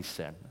when we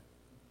sin.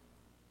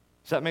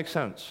 Does that make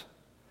sense?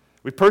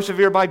 We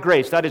persevere by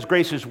grace. That is,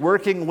 grace is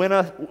working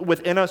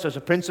within us as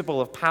a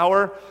principle of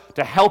power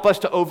to help us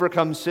to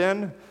overcome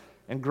sin.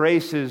 And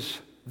grace is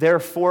there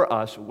for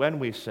us when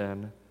we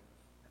sin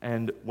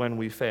and when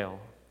we fail.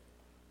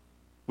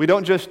 We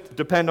don't just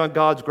depend on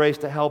God's grace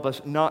to help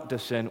us not to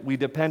sin. We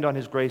depend on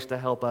His grace to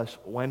help us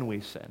when we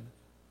sin.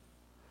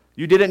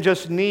 You didn't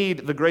just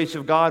need the grace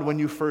of God when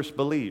you first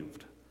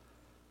believed.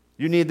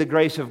 You need the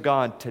grace of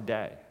God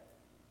today.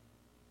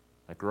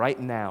 Like right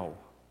now.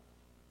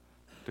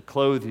 To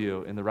clothe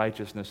you in the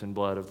righteousness and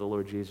blood of the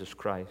Lord Jesus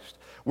Christ.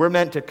 We're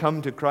meant to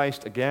come to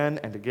Christ again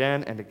and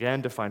again and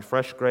again to find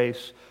fresh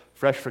grace,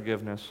 fresh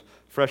forgiveness,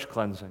 fresh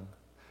cleansing.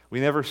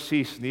 We never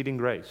cease needing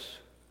grace.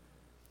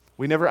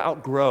 We never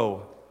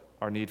outgrow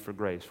our need for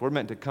grace. We're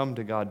meant to come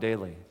to God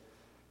daily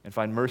and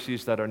find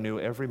mercies that are new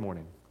every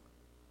morning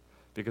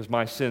because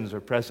my sins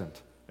are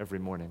present every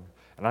morning.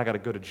 And I got to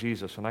go to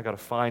Jesus and I got to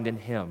find in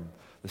Him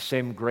the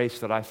same grace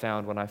that I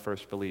found when I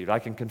first believed. I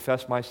can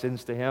confess my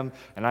sins to Him,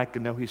 and I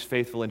can know He's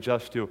faithful and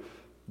just to,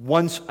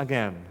 once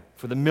again,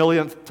 for the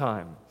millionth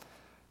time,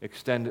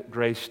 extend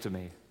grace to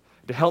me,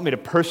 to help me to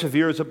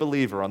persevere as a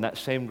believer on that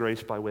same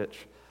grace by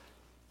which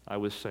I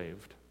was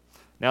saved.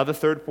 Now the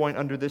third point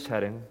under this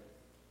heading,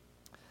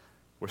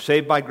 we're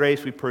saved by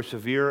grace, we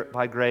persevere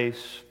by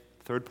grace.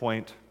 Third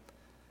point,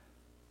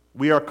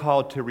 we are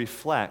called to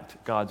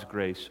reflect God's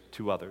grace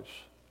to others.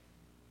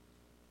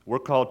 We're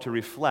called to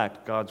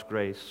reflect God's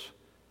grace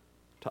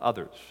to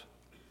others.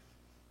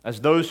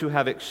 As those who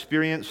have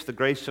experienced the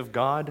grace of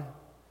God,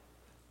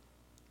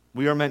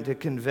 we are meant to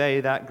convey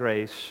that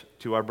grace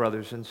to our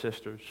brothers and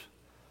sisters.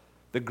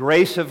 The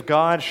grace of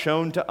God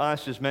shown to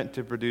us is meant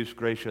to produce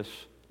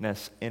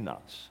graciousness in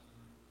us.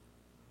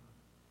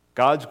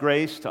 God's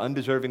grace to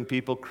undeserving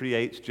people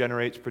creates,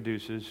 generates,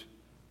 produces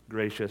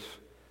gracious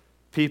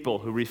people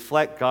who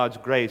reflect God's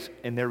grace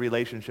in their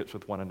relationships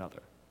with one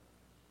another.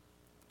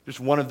 Just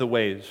one of the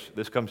ways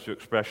this comes to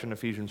expression,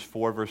 Ephesians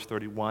 4, verse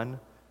 31.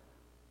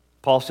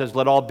 Paul says,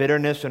 "Let all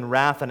bitterness and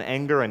wrath and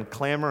anger and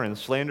clamor and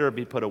slander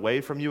be put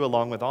away from you,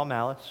 along with all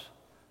malice.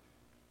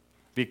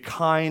 Be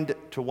kind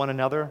to one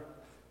another,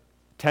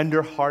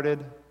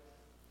 tender-hearted,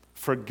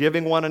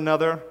 forgiving one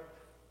another,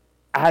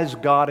 as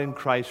God in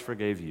Christ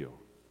forgave you."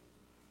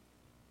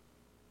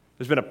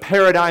 There's been a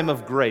paradigm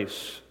of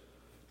grace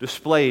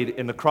displayed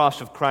in the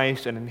cross of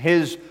Christ and in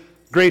His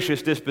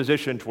gracious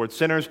disposition toward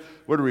sinners.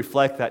 We're to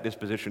reflect that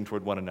disposition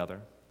toward one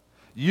another.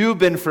 You've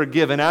been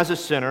forgiven as a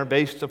sinner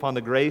based upon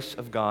the grace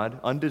of God,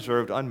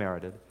 undeserved,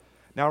 unmerited.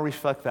 Now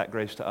reflect that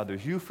grace to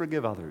others. You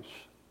forgive others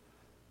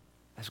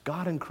as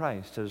God in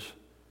Christ has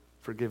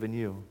forgiven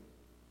you.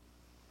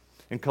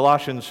 In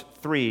Colossians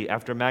 3,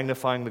 after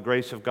magnifying the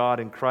grace of God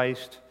in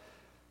Christ,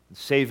 and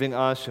saving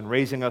us and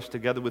raising us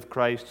together with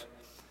Christ,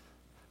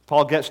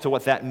 Paul gets to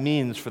what that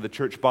means for the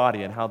church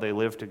body and how they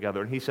live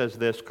together. And he says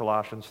this,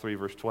 Colossians 3,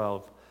 verse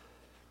 12.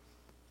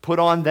 "Put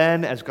on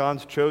then, as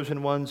God's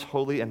chosen ones,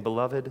 holy and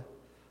beloved,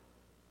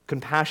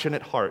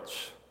 compassionate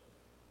hearts,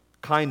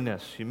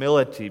 kindness,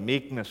 humility,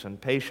 meekness, and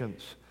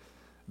patience,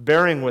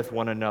 bearing with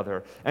one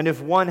another. And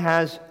if one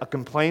has a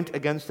complaint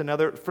against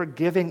another,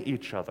 forgiving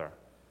each other.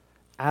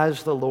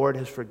 As the Lord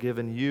has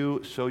forgiven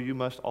you, so you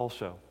must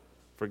also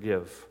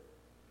forgive.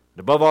 And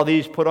above all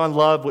these, put on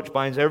love, which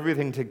binds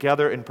everything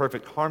together in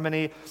perfect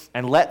harmony,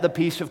 and let the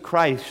peace of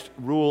Christ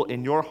rule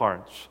in your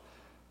hearts,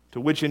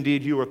 to which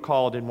indeed you are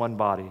called in one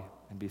body,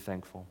 and be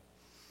thankful."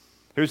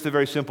 Here's the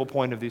very simple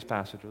point of these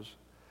passages.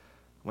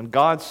 When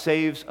God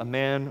saves a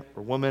man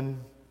or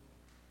woman,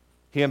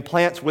 He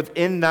implants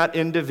within that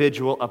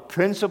individual a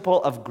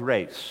principle of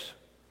grace,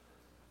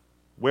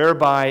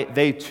 whereby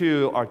they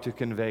too are to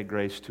convey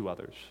grace to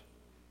others.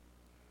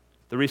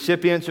 The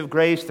recipients of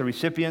grace, the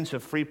recipients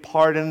of free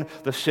pardon,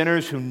 the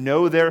sinners who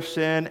know their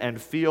sin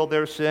and feel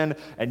their sin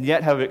and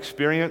yet have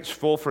experienced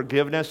full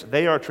forgiveness,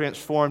 they are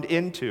transformed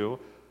into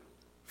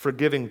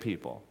forgiving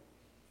people,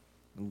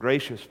 and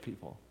gracious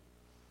people,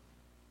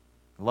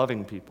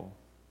 loving people.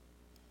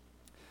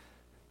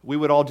 We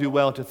would all do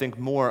well to think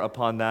more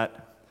upon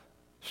that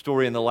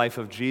story in the life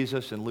of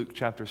Jesus in Luke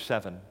chapter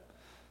 7.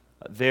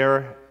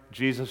 There,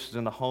 Jesus is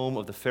in the home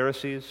of the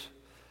Pharisees,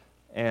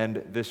 and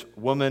this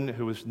woman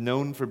who was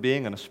known for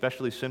being an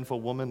especially sinful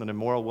woman, an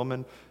immoral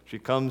woman, she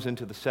comes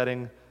into the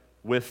setting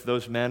with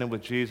those men and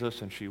with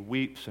Jesus, and she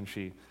weeps and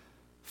she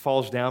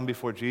falls down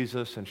before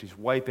Jesus, and she's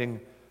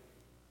wiping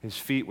His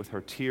feet with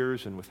her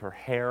tears and with her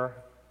hair.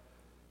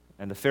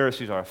 And the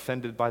Pharisees are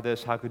offended by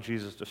this. How could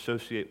Jesus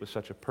associate with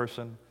such a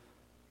person?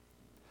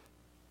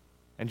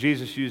 And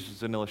Jesus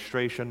uses an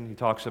illustration. He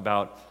talks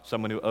about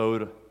someone who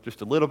owed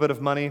just a little bit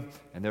of money,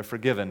 and they're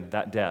forgiven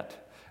that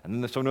debt. And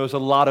then there's someone who owes a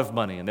lot of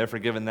money, and they're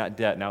forgiven that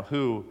debt. Now,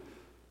 who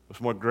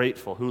was more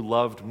grateful? Who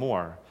loved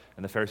more?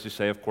 And the Pharisees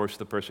say, of course,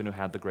 the person who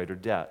had the greater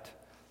debt.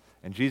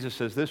 And Jesus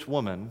says, this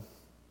woman,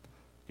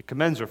 he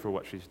commends her for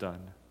what she's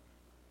done.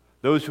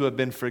 Those who have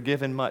been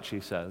forgiven much, he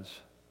says,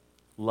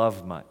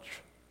 love much.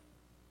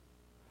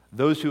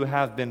 Those who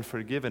have been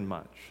forgiven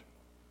much,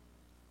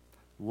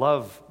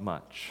 love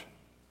much.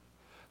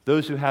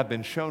 Those who have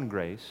been shown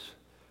grace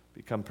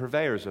become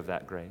purveyors of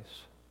that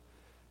grace.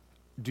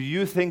 Do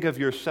you think of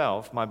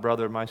yourself, my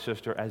brother, my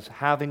sister, as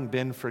having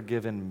been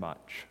forgiven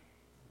much?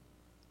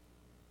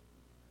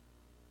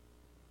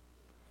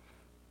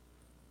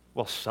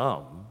 Well,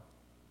 some.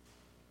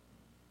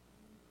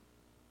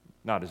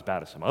 Not as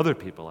bad as some other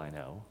people I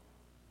know.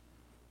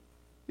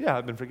 Yeah,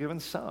 I've been forgiven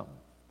some.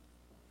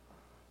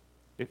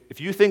 If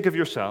you think of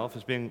yourself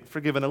as being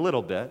forgiven a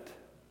little bit,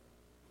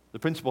 the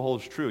principle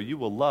holds true. You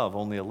will love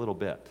only a little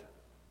bit.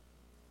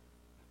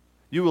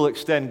 You will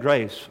extend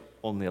grace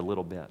only a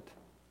little bit.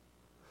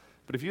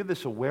 But if you have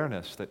this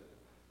awareness that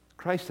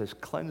Christ has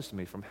cleansed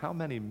me from how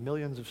many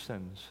millions of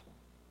sins,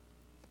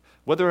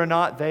 whether or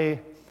not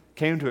they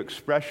came to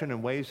expression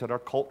in ways that our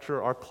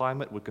culture, our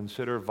climate would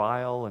consider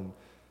vile and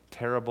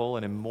terrible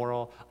and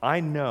immoral,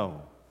 I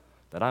know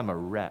that I'm a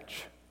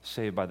wretch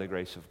saved by the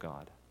grace of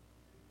God.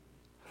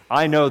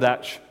 I know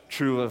that's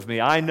true of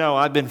me. I know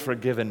I've been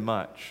forgiven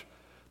much.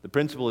 The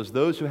principle is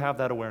those who have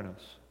that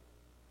awareness,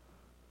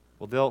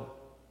 well, they'll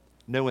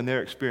know in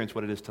their experience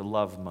what it is to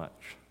love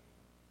much.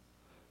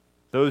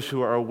 Those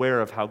who are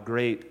aware of how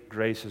great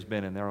grace has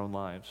been in their own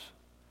lives,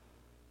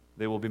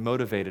 they will be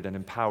motivated and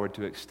empowered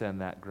to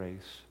extend that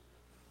grace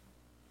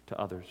to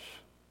others.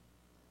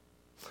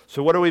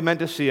 So what are we meant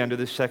to see under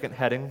this second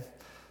heading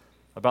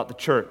about the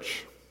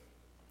church?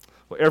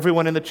 Well,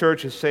 everyone in the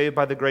church is saved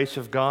by the grace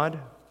of God.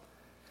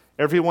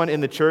 Everyone in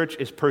the church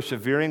is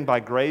persevering by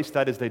grace.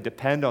 That is, they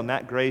depend on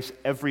that grace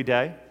every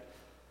day.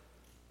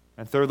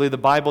 And thirdly, the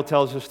Bible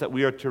tells us that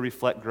we are to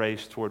reflect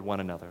grace toward one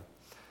another.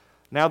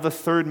 Now the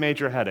third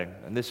major heading,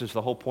 and this is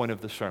the whole point of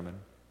the sermon.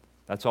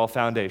 That's all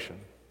foundation.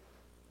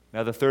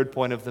 Now the third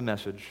point of the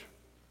message.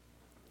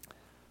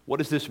 What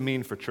does this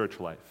mean for church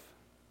life?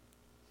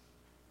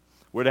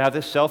 We're to have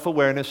this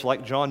self-awareness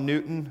like John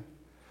Newton,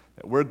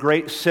 that we're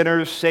great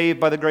sinners saved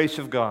by the grace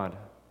of God.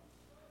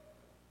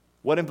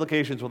 What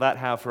implications will that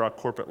have for our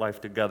corporate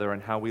life together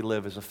and how we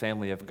live as a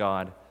family of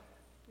God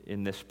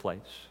in this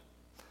place?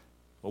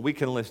 Well, we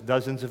can list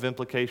dozens of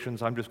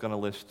implications. I'm just going to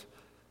list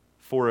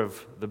 4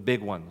 of the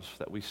big ones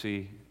that we see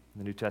in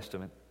the New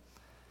Testament.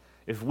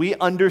 If we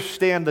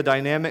understand the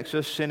dynamics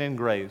of sin and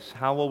grace,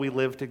 how will we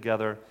live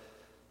together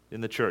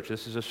in the church?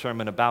 This is a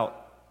sermon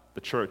about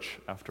the church,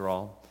 after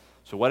all.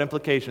 So what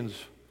implications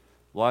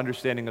will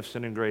understanding of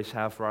sin and grace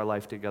have for our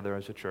life together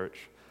as a church?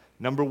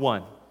 Number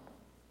 1,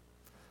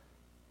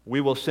 we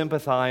will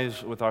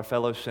sympathize with our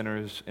fellow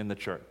sinners in the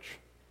church.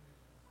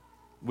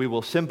 We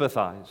will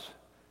sympathize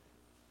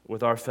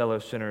with our fellow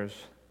sinners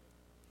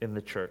in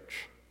the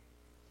church.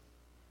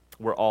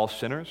 We're all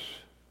sinners.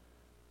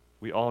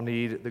 We all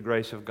need the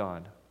grace of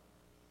God.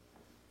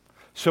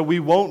 So we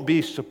won't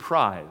be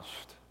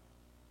surprised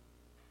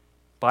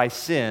by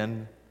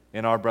sin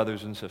in our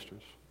brothers and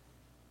sisters.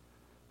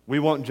 We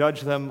won't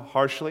judge them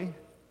harshly.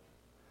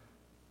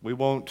 We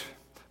won't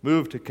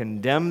move to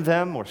condemn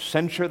them or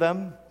censure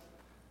them.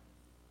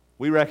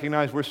 We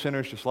recognize we're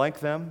sinners just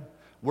like them.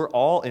 We're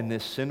all in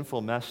this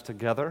sinful mess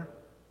together.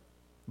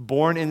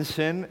 Born in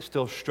sin,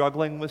 still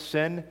struggling with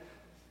sin.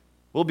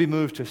 We'll be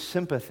moved to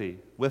sympathy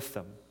with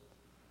them.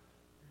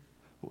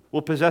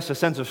 We'll possess a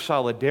sense of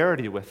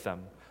solidarity with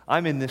them.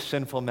 I'm in this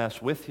sinful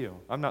mess with you.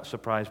 I'm not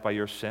surprised by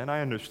your sin.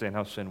 I understand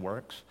how sin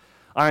works.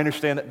 I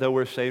understand that though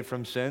we're saved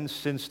from sin,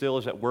 sin still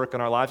is at work in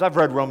our lives. I've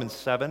read Romans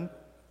 7.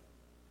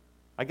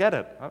 I get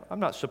it. I'm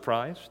not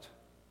surprised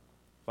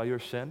by your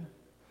sin.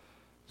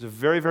 There's a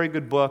very, very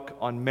good book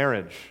on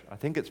marriage. I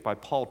think it's by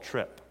Paul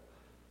Tripp.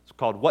 It's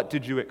called What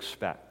Did You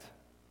Expect?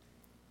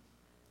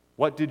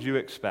 What did you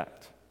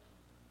expect?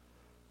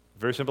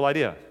 Very simple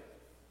idea.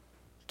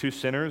 2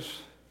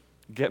 sinners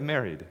get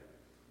married.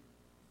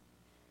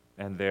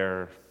 And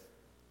they're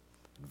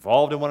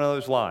involved in one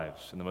another's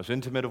lives in the most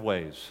intimate of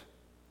ways.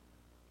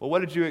 Well, what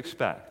did you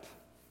expect?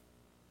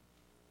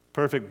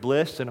 Perfect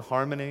bliss and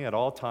harmony at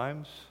all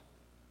times?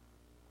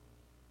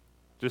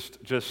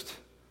 Just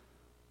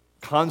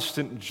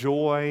constant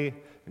joy,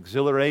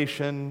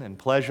 exhilaration, and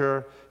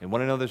pleasure in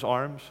one another's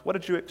arms? What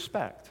did you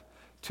expect?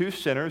 2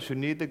 sinners who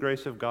need the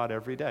grace of God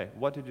every day.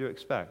 What did you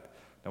expect?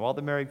 Now, all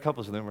the married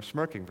couples in them were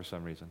smirking for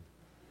some reason.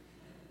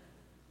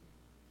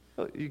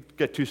 Well, you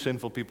get 2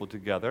 sinful people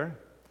together,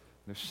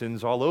 there's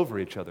sins all over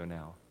each other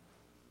now.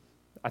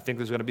 I think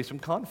there's going to be some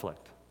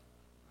conflict.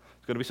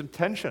 There's going to be some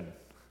tension.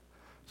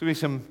 There's going to be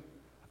some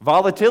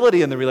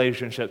volatility in the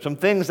relationship, some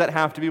things that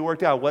have to be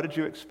worked out. What did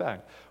you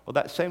expect? Well,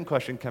 that same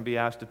question can be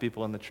asked of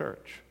people in the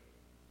church.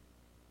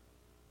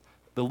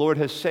 The Lord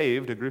has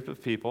saved a group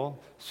of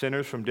people,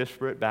 sinners from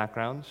disparate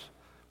backgrounds,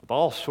 with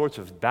all sorts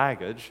of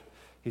baggage.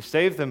 He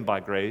saved them by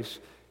grace.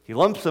 He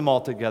lumps them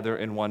all together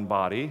in one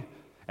body.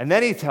 And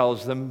then he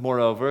tells them,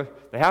 moreover,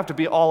 they have to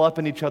be all up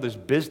in each other's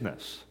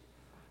business,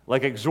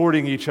 like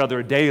exhorting each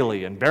other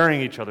daily and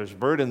bearing each other's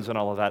burdens and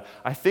all of that.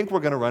 I think we're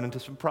going to run into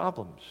some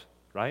problems,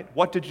 right?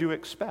 What did you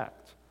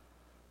expect?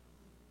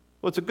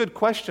 Well, it's a good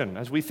question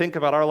as we think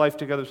about our life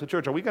together as a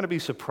church. Are we going to be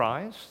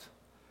surprised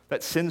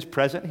that sin's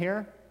present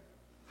here?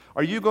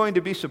 Are you going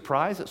to be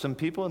surprised that some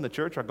people in the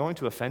church are going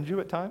to offend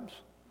you at times?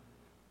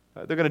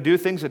 They're going to do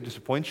things that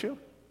disappoint you?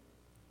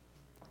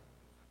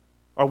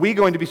 Are we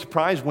going to be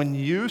surprised when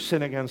you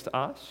sin against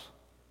us?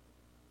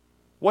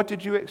 What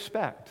did you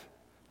expect?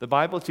 The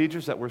Bible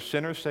teaches that we're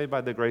sinners saved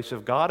by the grace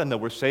of God, and that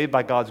we're saved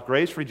by God's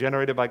grace,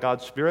 regenerated by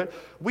God's Spirit.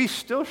 We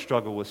still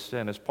struggle with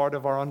sin as part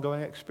of our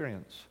ongoing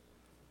experience.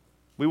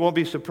 We won't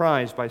be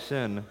surprised by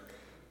sin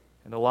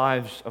in the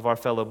lives of our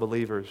fellow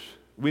believers.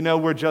 We know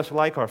we're just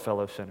like our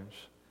fellow sinners.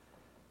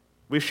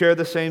 We share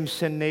the same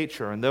sin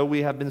nature, and though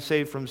we have been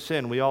saved from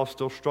sin, we all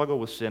still struggle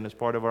with sin as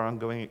part of our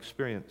ongoing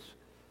experience.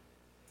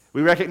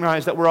 We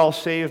recognize that we're all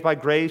saved by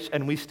grace,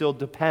 and we still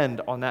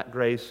depend on that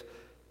grace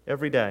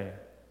every day.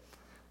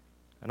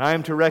 And I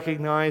am to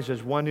recognize,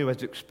 as one who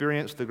has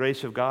experienced the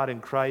grace of God in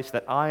Christ,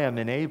 that I am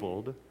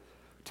enabled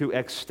to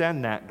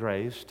extend that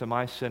grace to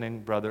my sinning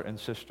brother and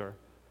sister.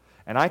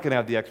 And I can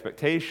have the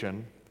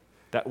expectation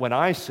that when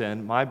I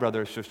sin, my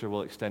brother or sister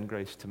will extend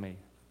grace to me.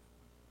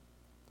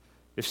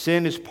 If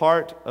sin is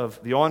part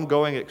of the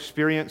ongoing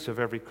experience of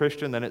every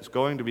Christian, then it's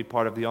going to be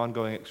part of the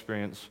ongoing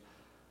experience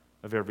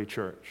of every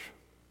church.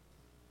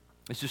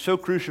 This is so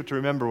crucial to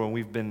remember when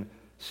we've been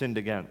sinned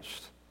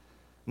against.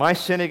 My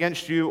sin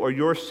against you or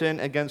your sin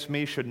against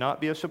me should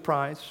not be a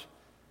surprise.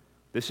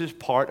 This is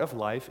part of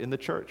life in the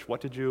church.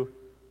 What did you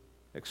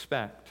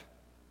expect?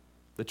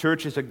 The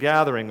church is a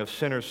gathering of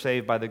sinners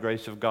saved by the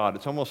grace of God.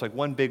 It's almost like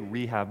one big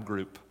rehab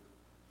group.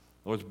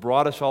 The Lord's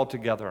brought us all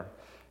together.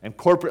 And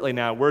corporately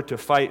now, we're to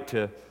fight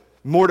to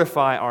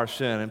mortify our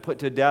sin and put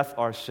to death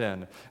our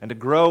sin and to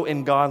grow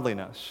in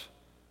godliness,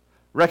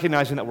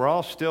 recognizing that we're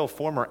all still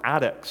former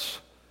addicts.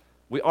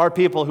 We are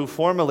people who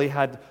formerly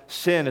had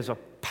sin as a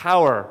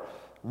power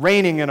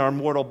reigning in our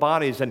mortal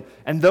bodies. And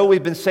though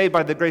we've been saved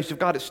by the grace of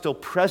God, it's still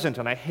present,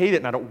 and I hate it,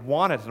 and I don't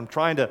want it, and I'm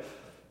trying to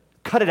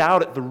cut it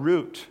out at the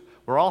root.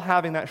 We're all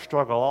having that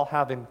struggle, all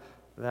having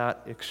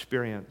that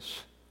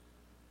experience.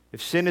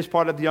 If sin is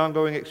part of the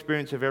ongoing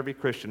experience of every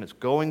Christian, it's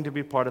going to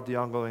be part of the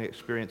ongoing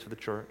experience of the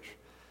church.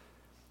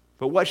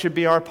 But what should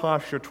be our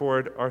posture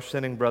toward our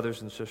sinning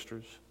brothers and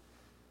sisters?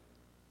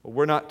 Well,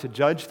 we're not to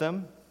judge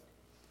them,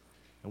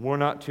 and we're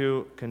not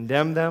to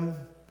condemn them.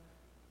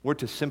 We're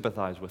to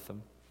sympathize with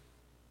them.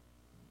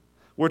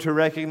 We're to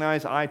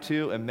recognize I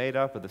too am made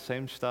up of the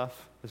same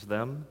stuff as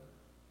them.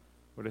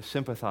 We're to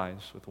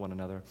sympathize with one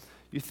another.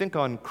 You think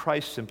on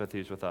Christ's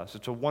sympathies with us.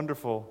 It's a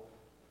wonderful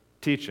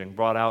teaching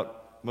brought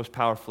out most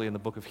powerfully in the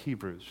book of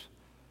Hebrews.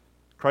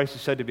 Christ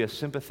is said to be a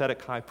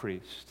sympathetic high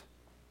priest.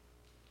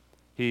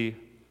 He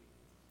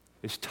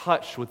is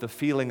touched with the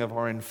feeling of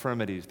our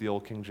infirmities, the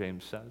old King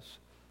James says.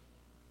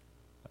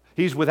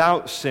 He's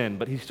without sin,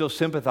 but he still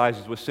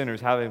sympathizes with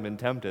sinners having been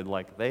tempted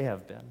like they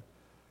have been.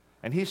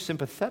 And he's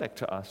sympathetic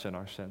to us in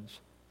our sins.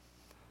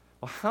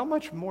 Well, how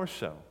much more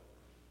so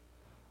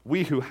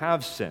we who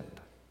have sinned,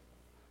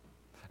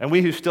 and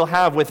we who still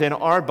have within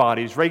our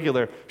bodies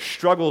regular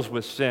struggles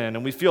with sin,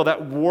 and we feel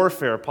that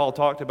warfare Paul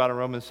talked about in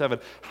Romans 7,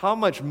 how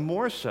much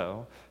more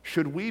so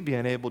should we be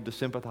enabled to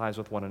sympathize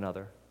with one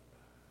another?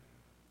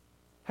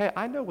 Hey,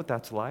 I know what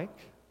that's like.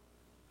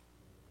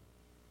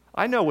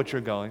 I know what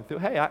you're going through.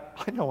 Hey,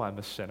 I know I'm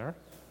a sinner.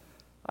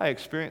 I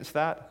experience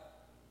that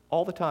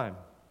all the time.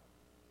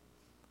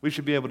 We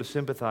should be able to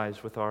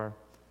sympathize with our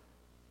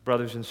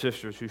brothers and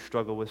sisters who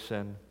struggle with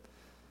sin.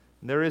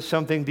 And there is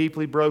something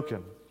deeply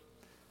broken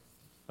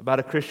about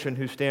a Christian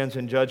who stands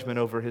in judgment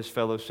over his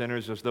fellow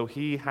sinners as though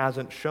he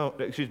hasn't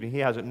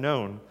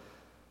known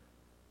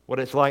what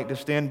it's like to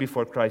stand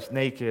before Christ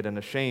naked and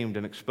ashamed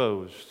and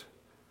exposed,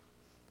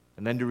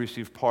 and then to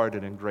receive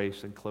pardon and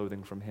grace and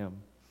clothing from him.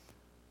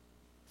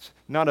 It's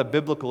not a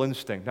biblical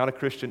instinct, not a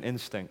Christian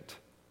instinct,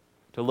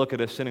 to look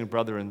at a sinning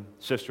brother and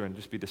sister and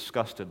just be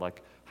disgusted,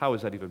 like, how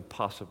is that even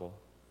possible?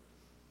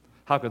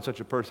 How can such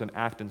a person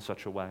act in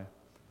such a way?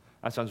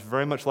 That sounds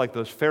very much like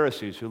those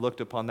Pharisees who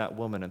looked upon that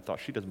woman and thought,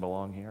 she doesn't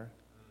belong here.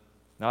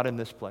 Not in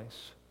this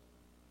place.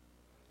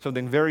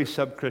 Something very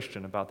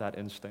sub-Christian about that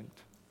instinct.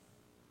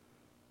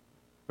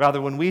 Rather,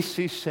 when we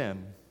see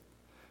sin,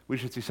 we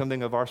should see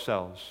something of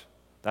ourselves.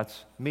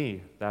 That's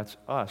me. That's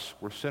us.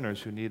 We're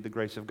sinners who need the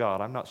grace of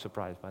God. I'm not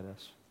surprised by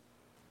this.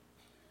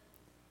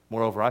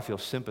 Moreover, I feel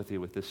sympathy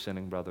with this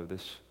sinning brother,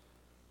 this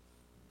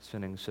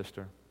sinning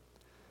sister.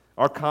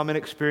 Our common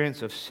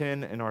experience of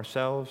sin in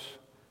ourselves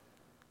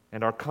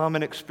and our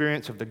common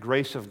experience of the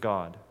grace of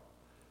God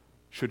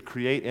should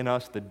create in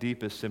us the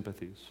deepest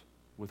sympathies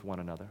with one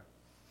another.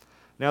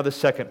 Now, the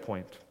second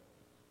point,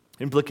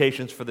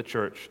 implications for the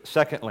church.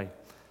 Secondly,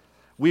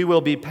 we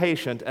will be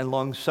patient and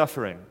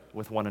long-suffering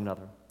with one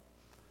another.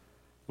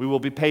 We will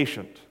be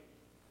patient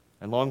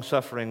and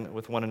long-suffering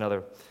with one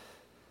another.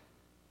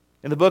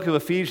 In the book of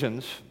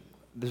Ephesians,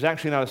 there's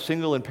actually not a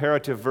single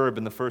imperative verb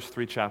in the first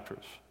 3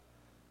 chapters.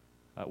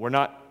 We're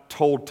not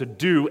told to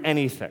do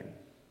anything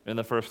in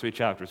the first 3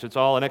 chapters. It's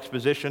all an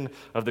exposition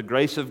of the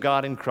grace of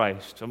God in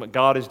Christ and what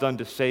God has done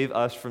to save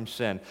us from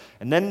sin.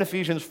 And then in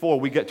Ephesians 4,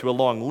 we get to a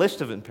long list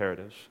of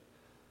imperatives.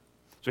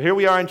 So here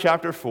we are in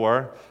chapter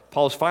 4.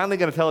 Paul's finally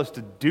going to tell us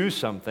to do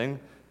something.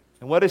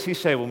 And what does he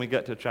say when we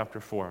get to chapter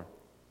 4?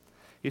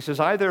 He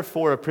says, I,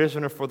 therefore, a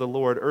prisoner for the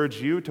Lord,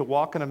 urge you to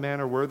walk in a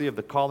manner worthy of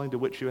the calling to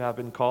which you have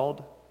been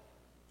called,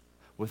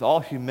 with all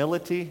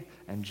humility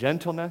and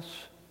gentleness,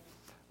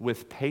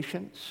 with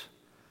patience,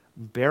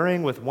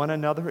 bearing with one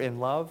another in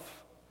love,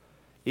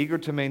 eager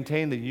to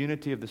maintain the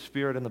unity of the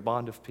Spirit and the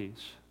bond of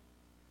peace.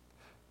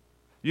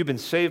 You've been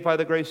saved by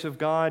the grace of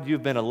God.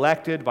 You've been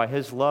elected by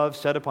His love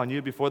set upon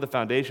you before the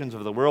foundations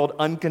of the world,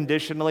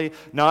 unconditionally,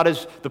 not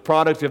as the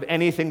product of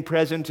anything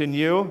present in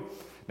you.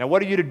 Now,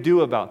 what are you to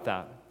do about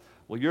that?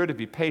 Well, you're to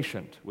be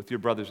patient with your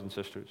brothers and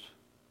sisters.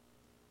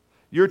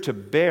 You're to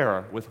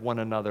bear with one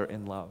another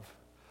in love.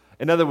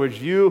 In other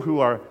words, you who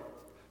are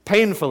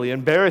painfully,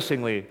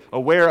 embarrassingly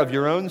aware of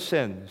your own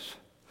sins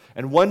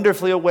and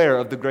wonderfully aware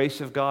of the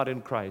grace of God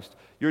in Christ,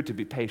 you're to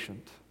be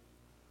patient.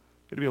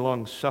 You're to be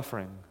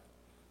long-suffering.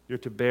 You're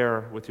to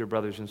bear with your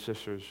brothers and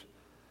sisters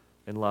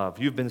in love.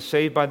 You've been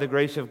saved by the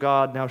grace of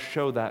God. Now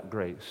show that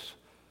grace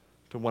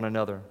to one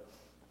another.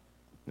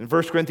 In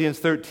 1 Corinthians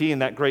 13,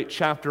 that great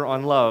chapter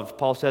on love,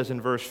 Paul says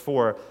in verse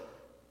 4,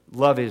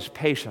 love is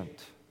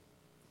patient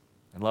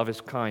and love is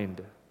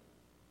kind.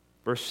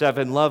 Verse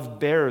 7, love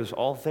bears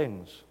all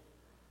things,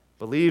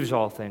 believes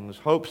all things,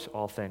 hopes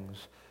all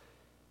things,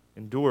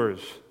 endures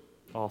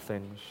all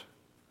things.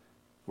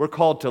 We're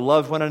called to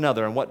love one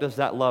another, and what does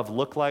that love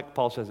look like?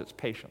 Paul says it's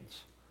patience,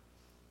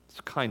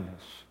 it's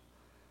kindness,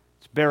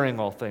 it's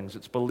bearing all things,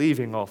 it's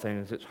believing all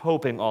things, it's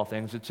hoping all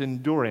things, it's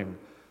enduring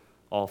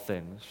all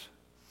things.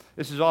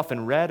 This is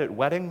often read at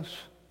weddings.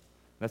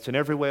 That's in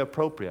every way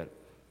appropriate.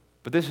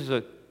 But this is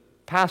a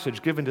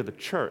passage given to the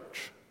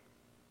church.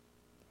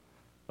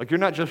 Like, you're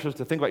not just supposed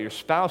to think about your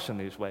spouse in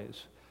these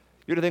ways.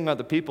 You're to think about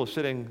the people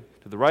sitting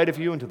to the right of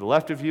you and to the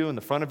left of you and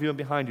the front of you and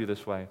behind you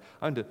this way.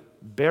 I'm to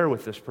bear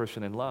with this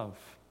person in love.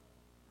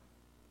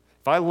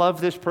 If I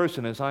love this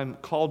person as I'm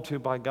called to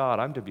by God,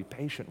 I'm to be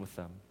patient with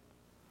them.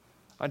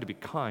 I'm to be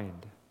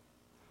kind.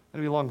 I'm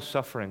to be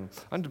long-suffering.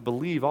 I'm to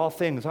believe all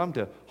things. I'm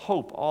to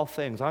hope all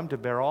things. I'm to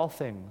bear all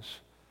things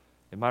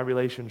in my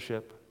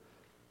relationship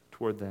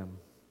toward them.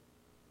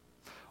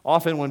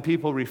 Often when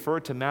people refer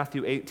to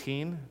Matthew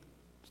 18,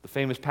 it's the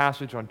famous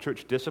passage on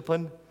church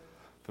discipline.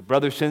 If a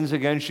brother sins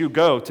against you,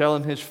 go, tell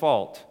him his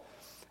fault.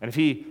 And if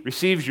he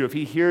receives you, if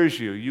he hears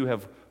you, you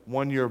have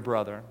won your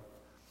brother.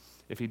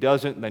 If he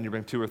doesn't, then you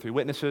bring 2 or 3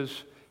 witnesses.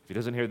 If he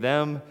doesn't hear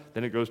them,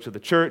 then it goes to the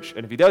church.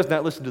 And if he does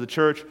not listen to the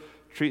church,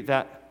 treat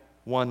that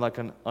one like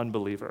an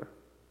unbeliever.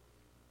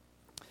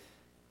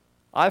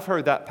 I've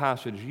heard that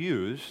passage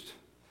used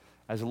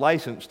as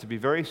license to be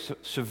very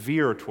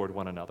severe toward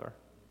one another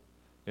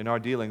in our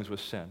dealings with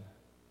sin.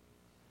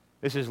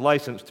 This is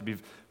license to be,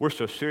 we're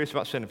so serious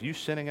about sin. If you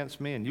sin against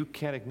me and you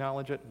can't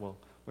acknowledge it, well,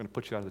 we're going to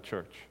put you out of the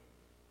church.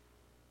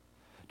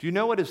 Do you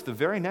know what is the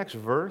very next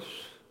verse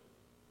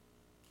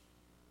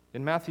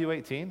in Matthew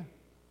 18?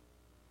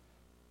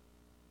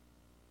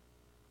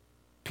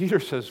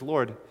 Peter says,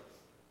 Lord,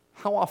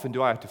 how often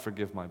do I have to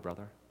forgive my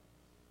brother?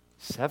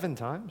 7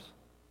 times?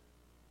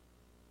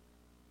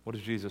 What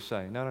does Jesus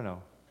say?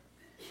 No.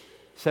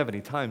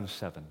 70 times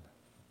 7.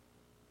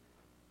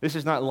 This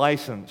is not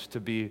license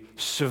to be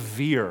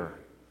severe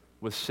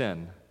with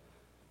sin.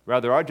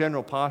 Rather, our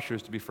general posture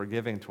is to be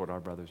forgiving toward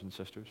our brothers and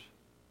sisters.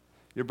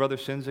 Your brother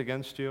sins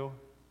against you.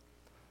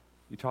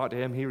 You talk to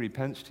him, he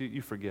repents to you,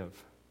 you forgive.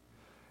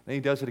 Then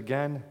he does it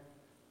again,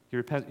 he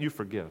repents, you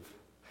forgive.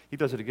 He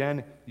does it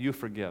again, you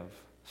forgive.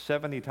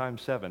 70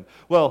 times 7.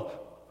 Well,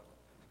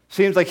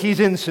 seems like he's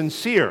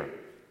insincere.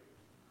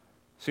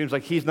 Seems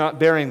like he's not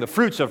bearing the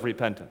fruits of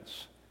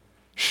repentance.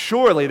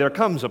 Surely there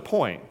comes a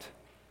point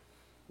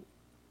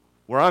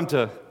where I'm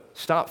to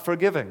stop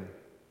forgiving.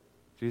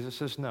 Jesus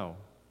says no.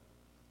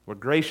 We're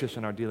gracious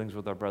in our dealings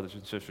with our brothers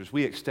and sisters.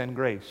 We extend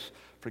grace,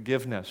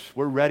 forgiveness.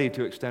 We're ready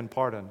to extend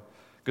pardon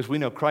because we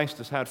know Christ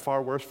has had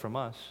far worse from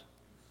us.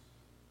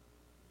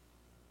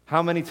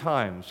 How many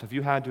times have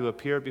you had to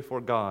appear before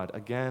God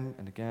again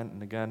and again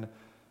and again?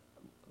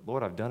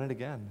 Lord, I've done it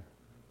again.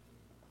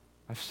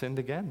 I've sinned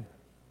again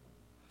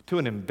to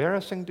an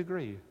embarrassing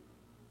degree.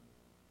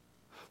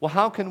 Well,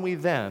 how can we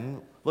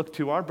then look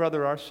to our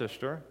brother, our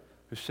sister,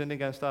 who sinned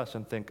against us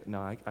and think,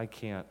 no, I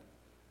can't.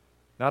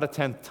 Not a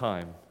 10th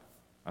time.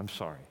 I'm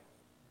sorry.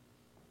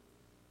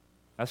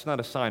 That's not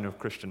a sign of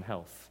Christian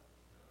health.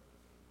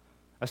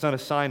 That's not a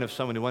sign of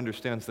someone who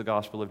understands the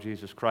gospel of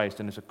Jesus Christ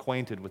and is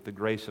acquainted with the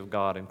grace of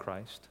God in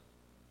Christ.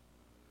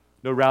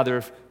 No, rather,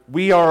 if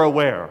we are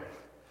aware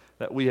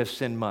that we have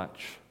sinned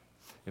much,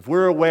 if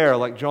we're aware,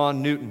 like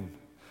John Newton,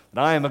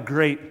 that I am a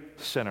great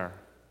sinner,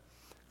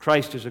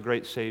 Christ is a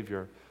great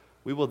Savior,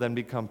 we will then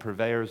become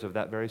purveyors of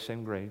that very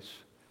same grace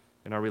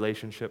in our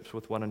relationships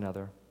with one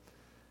another.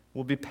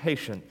 We'll be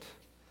patient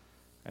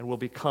and we'll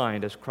be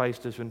kind as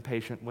Christ has been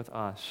patient with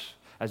us,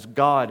 as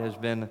God has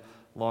been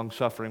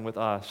long-suffering with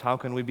us. How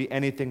can we be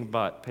anything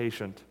but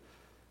patient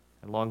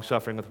and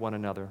long-suffering with one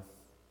another?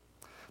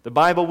 The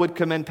Bible would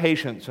commend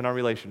patience in our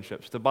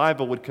relationships. The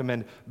Bible would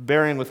commend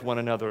bearing with one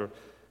another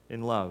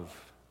in love.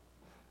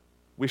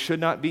 We should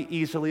not be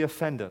easily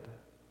offended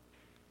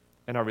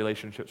in our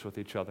relationships with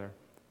each other,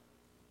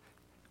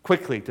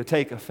 quickly to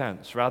take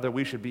offense. Rather,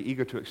 we should be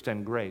eager to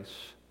extend grace,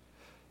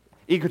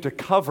 eager to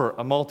cover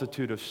a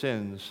multitude of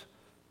sins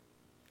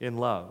in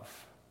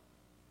love.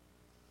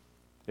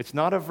 It's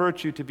not a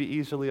virtue to be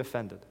easily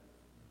offended.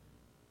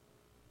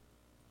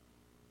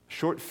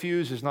 Short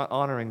fuse is not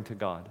honoring to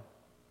God.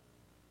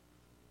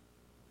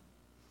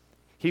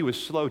 He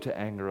was slow to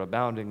anger,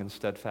 abounding in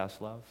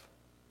steadfast love.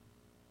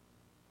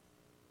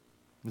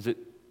 Is it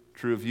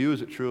true of you?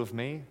 Is it true of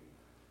me?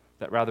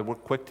 That rather we're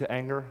quick to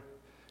anger,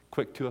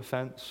 quick to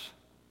offense?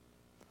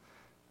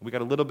 We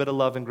got a little bit of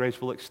love and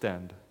grace we'll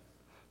extend,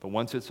 but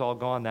once it's all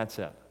gone, that's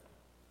it.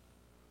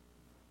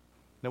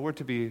 Now we're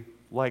to be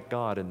like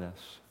God in this.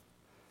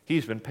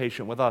 He's been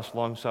patient with us,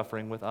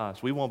 long-suffering with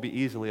us. We won't be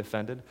easily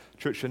offended.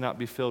 Church should not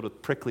be filled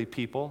with prickly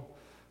people,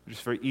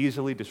 just very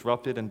easily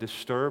disrupted and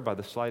disturbed by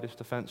the slightest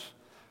offense.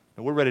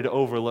 And we're ready to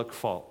overlook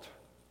fault.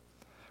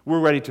 We're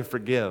ready to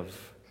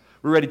forgive.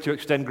 We're ready to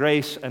extend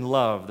grace and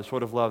love, the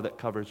sort of love that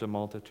covers a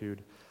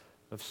multitude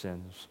of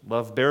sins.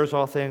 Love bears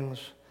all things,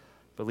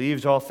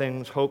 believes all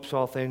things, hopes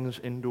all things,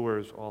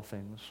 endures all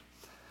things.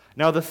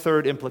 Now the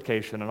third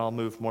implication, and I'll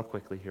move more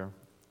quickly here.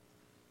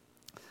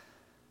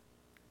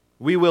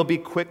 We will be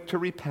quick to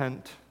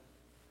repent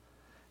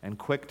and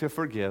quick to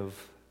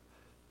forgive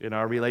in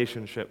our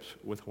relationships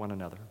with one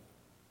another.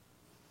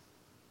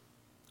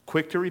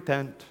 Quick to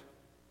repent,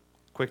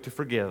 quick to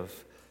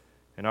forgive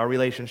in our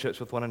relationships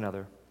with one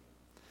another.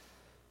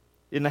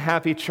 In the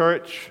happy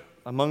church,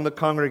 among the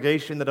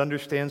congregation that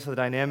understands the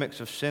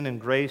dynamics of sin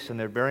and grace and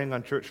their bearing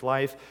on church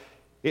life,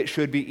 it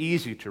should be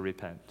easy to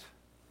repent,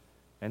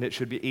 and it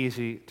should be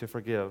easy to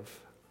forgive.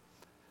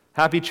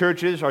 Happy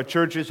churches are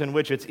churches in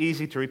which it's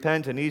easy to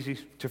repent and easy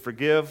to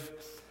forgive.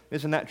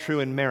 Isn't that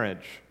true in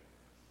marriage?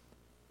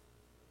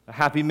 A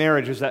happy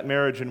marriage is that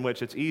marriage in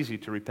which it's easy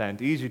to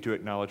repent, easy to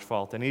acknowledge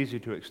fault, and easy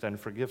to extend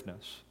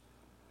forgiveness.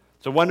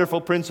 It's a wonderful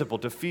principle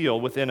to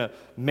feel within a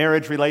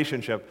marriage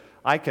relationship.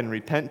 I can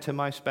repent to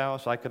my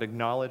spouse, I could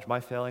acknowledge my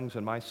failings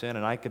and my sin,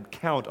 and I could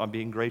count on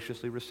being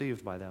graciously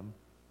received by them.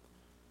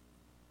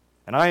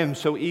 And I am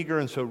so eager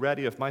and so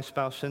ready, if my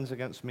spouse sins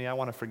against me, I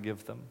want to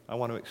forgive them. I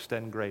want to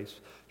extend grace.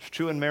 It's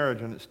true in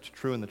marriage and it's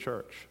true in the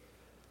church.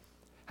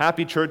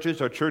 Happy churches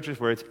are churches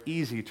where it's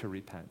easy to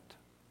repent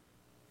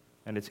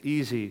and it's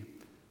easy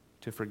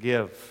to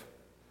forgive.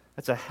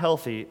 That's a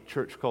healthy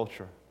church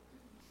culture,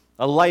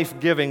 a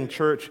life-giving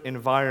church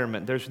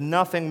environment. There's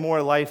nothing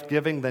more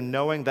life-giving than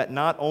knowing that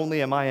not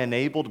only am I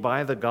enabled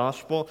by the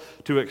gospel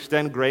to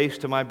extend grace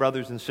to my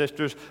brothers and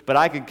sisters, but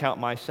I can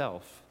count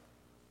myself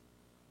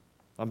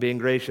on being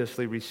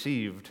graciously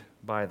received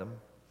by them.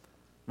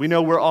 We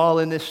know we're all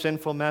in this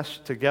sinful mess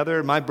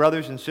together. My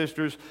brothers and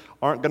sisters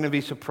aren't going to be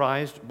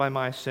surprised by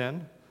my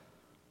sin.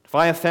 If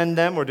I offend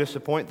them or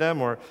disappoint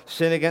them or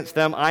sin against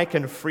them, I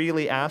can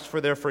freely ask for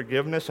their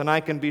forgiveness, and I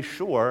can be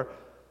sure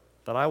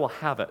that I will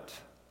have it.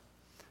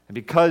 And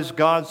because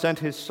God sent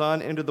His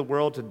Son into the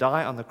world to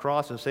die on the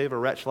cross and save a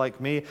wretch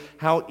like me,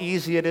 how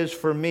easy it is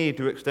for me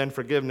to extend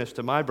forgiveness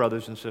to my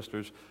brothers and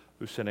sisters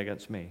who sin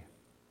against me.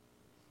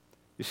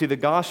 You see, the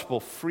gospel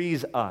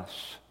frees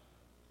us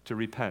to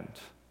repent.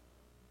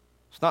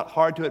 It's not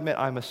hard to admit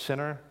I'm a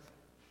sinner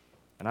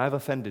and I've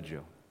offended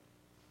you.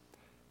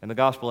 And the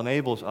gospel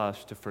enables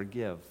us to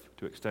forgive,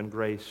 to extend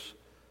grace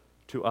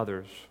to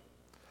others.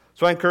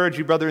 So I encourage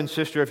you, brother and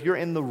sister, if you're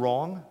in the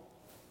wrong,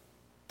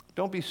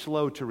 don't be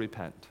slow to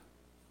repent.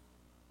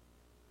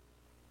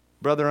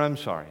 Brother, I'm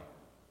sorry.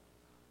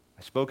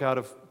 I spoke out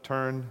of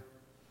turn.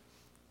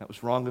 That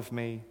was wrong of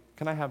me.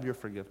 Can I have your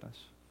forgiveness?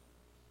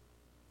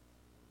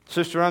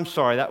 Sister, I'm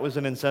sorry, that was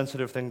an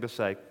insensitive thing to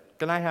say.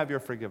 Can I have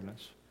your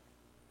forgiveness?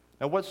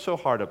 Now, what's so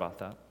hard about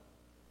that?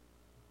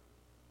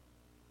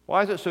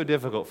 Why is it so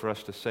difficult for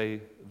us to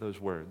say those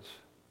words?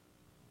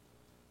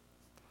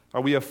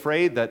 Are we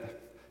afraid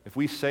that if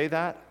we say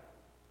that,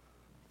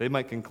 they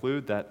might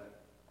conclude that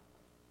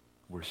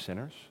we're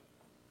sinners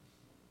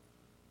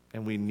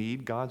and we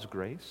need God's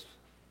grace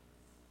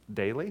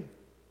daily?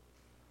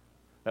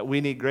 That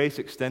we need grace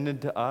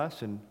extended to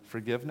us and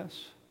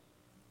forgiveness?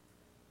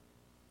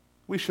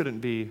 We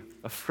shouldn't be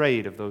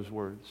afraid of those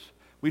words.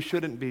 We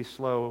shouldn't be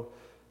slow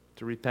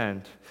to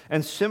repent.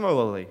 And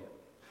similarly,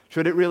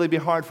 should it really be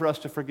hard for us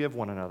to forgive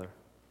one another?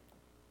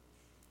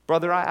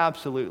 Brother, I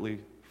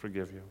absolutely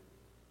forgive you.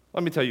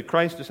 Let me tell you,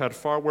 Christ has had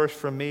far worse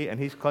from me, and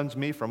He's cleansed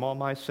me from all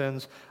my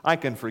sins. I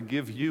can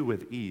forgive you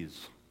with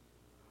ease.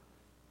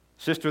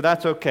 Sister,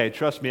 that's okay.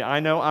 Trust me,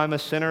 I know I'm a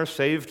sinner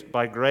saved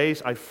by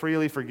grace. I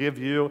freely forgive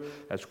you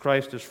as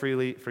Christ has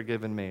freely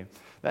forgiven me.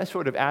 That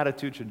sort of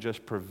attitude should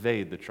just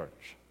pervade the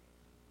church.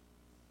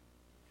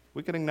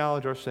 We can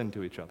acknowledge our sin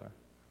to each other.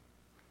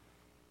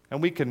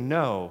 And we can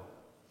know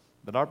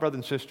that our brother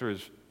and sister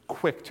is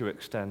quick to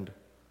extend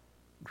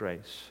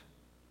grace.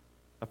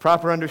 A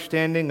proper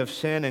understanding of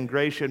sin and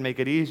grace should make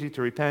it easy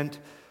to repent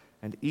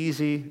and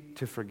easy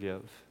to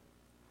forgive.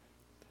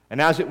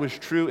 And as it was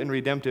true in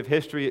redemptive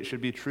history, it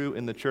should be true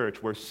in the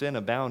church. Where sin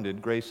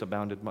abounded, grace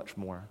abounded much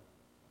more.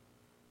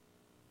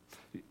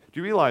 Do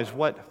you realize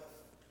what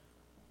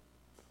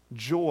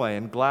joy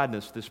and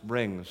gladness this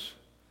brings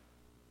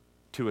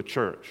to a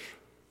church?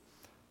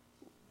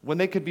 When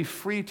they could be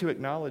free to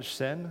acknowledge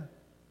sin,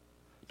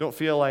 don't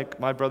feel like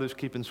my brother's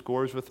keeping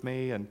scores with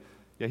me, and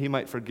yeah, he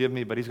might forgive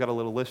me, but he's got a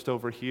little list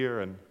over here,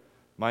 and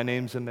my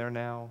name's in there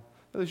now.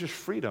 No, there's just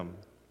freedom.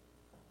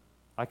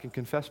 I can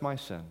confess my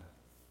sin,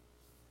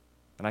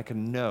 and I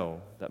can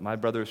know that my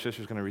brother or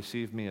sister is going to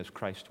receive me as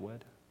Christ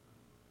would.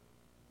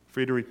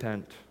 Free to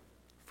repent,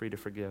 free to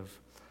forgive.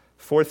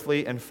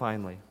 Fourthly and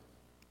finally,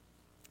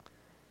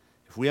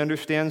 if we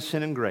understand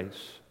sin and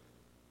grace,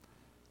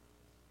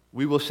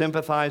 we will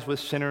sympathize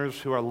with sinners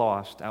who are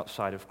lost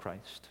outside of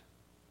Christ.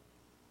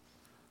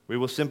 We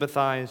will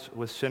sympathize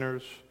with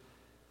sinners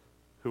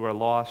who are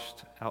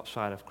lost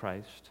outside of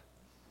Christ.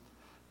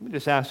 Let me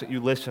just ask that you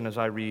listen as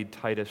I read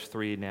Titus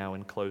 3 now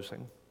in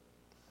closing.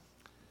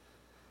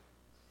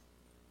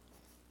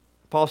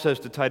 Paul says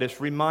to Titus,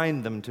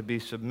 remind them to be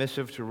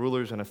submissive to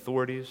rulers and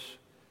authorities,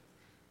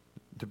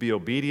 to be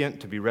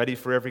obedient, to be ready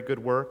for every good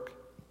work,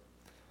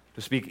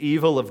 to speak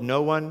evil of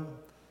no one,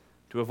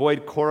 to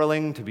avoid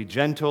quarreling, to be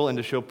gentle, and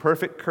to show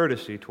perfect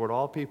courtesy toward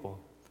all people.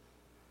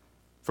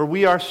 For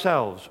we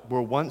ourselves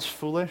were once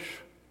foolish,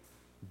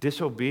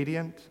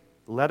 disobedient,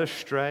 led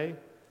astray,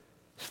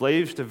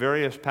 slaves to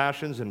various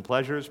passions and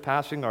pleasures,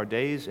 passing our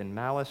days in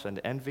malice and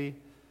envy,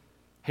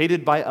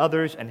 hated by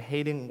others and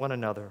hating one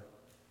another.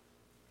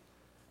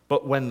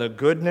 But when the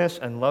goodness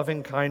and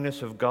loving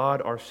kindness of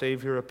God our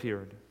Savior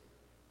appeared,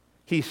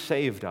 He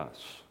saved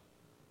us,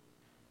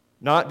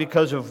 not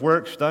because of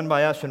works done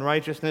by us in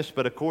righteousness,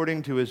 but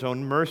according to His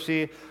own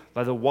mercy,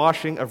 by the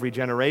washing of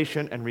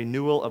regeneration and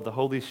renewal of the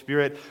Holy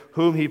Spirit,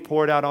 whom He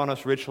poured out on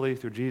us richly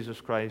through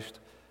Jesus Christ,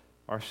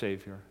 our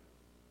Savior.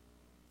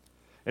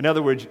 In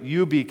other words,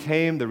 you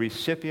became the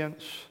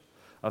recipients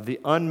of the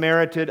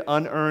unmerited,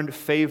 unearned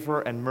favor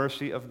and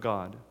mercy of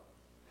God.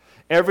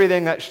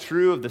 Everything that's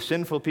true of the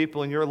sinful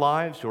people in your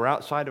lives who are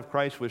outside of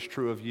Christ was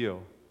true of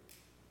you.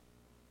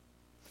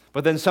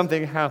 But then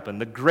something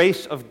happened. The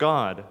grace of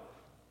God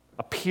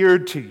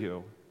appeared to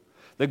you.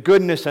 The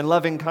goodness and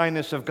loving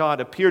kindness of God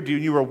appeared to you,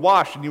 and you were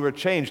washed and you were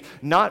changed,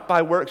 not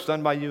by works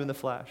done by you in the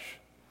flesh,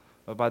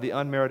 but by the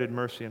unmerited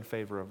mercy and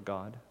favor of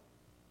God.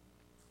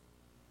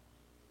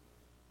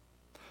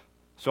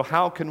 So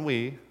how can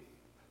we,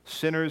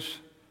 sinners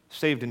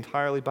saved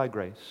entirely by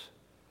grace,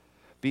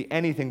 be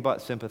anything but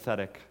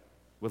sympathetic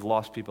with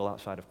lost people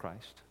outside of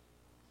Christ?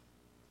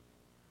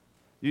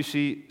 You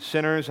see,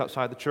 sinners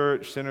outside the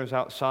church, sinners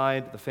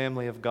outside the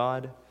family of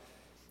God,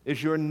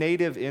 is your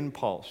native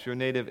impulse, your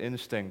native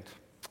instinct,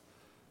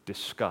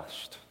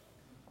 disgust.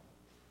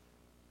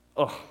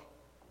 Ugh.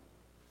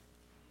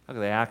 How do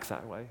they act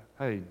that way?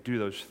 How do they do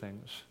those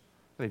things?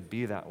 How do they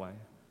be that way?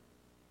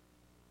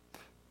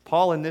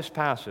 Paul, in this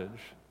passage,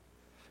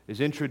 is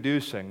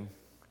introducing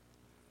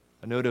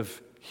a note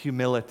of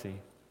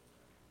humility.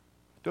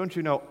 Don't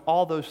you know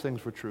all those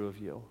things were true of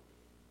you?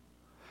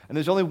 And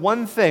there's only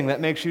one thing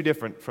that makes you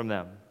different from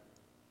them.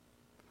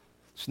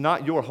 It's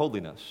not your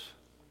holiness.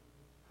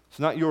 It's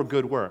not your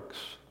good works.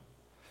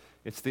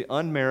 It's the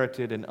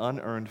unmerited and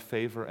unearned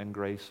favor and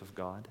grace of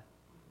God.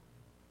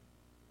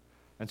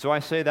 And so I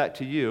say that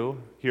to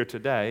you here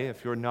today.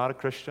 If you're not a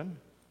Christian,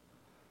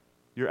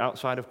 you're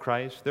outside of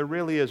Christ, there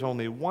really is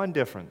only one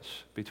difference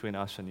between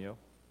us and you.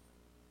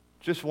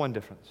 Just one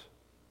difference.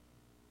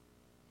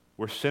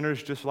 We're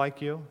sinners just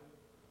like you.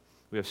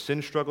 We have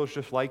sin struggles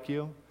just like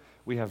you.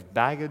 We have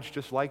baggage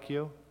just like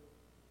you.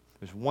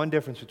 There's one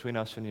difference between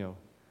us and you.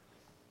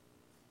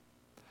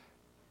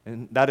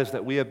 And that is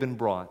that we have been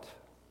brought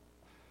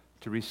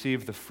to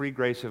receive the free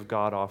grace of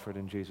God offered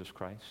in Jesus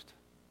Christ.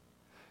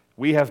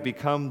 We have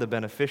become the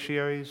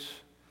beneficiaries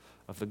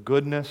of the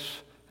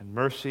goodness and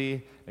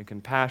mercy and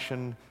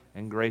compassion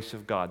and grace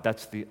of God.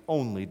 That's the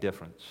only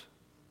difference.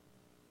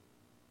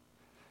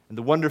 And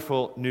the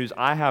wonderful news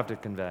I have to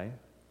convey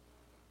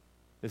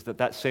is that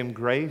that same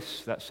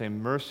grace, that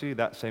same mercy,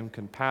 that same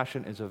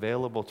compassion is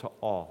available to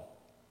all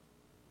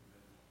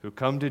who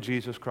come to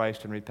Jesus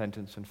Christ in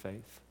repentance and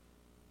faith.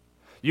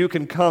 You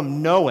can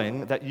come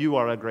knowing that you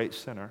are a great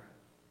sinner.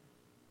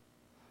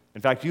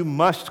 In fact, you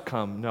must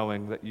come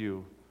knowing that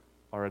you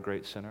are a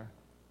great sinner.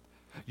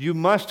 You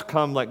must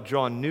come like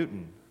John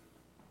Newton.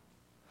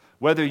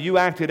 Whether you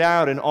acted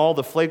out in all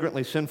the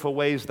flagrantly sinful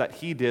ways that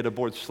he did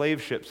aboard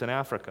slave ships in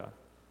Africa,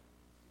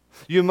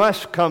 you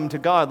must come to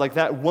God like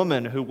that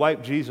woman who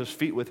wiped Jesus'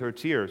 feet with her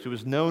tears, who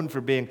was known for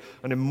being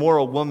an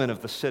immoral woman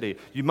of the city.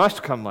 You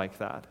must come like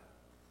that.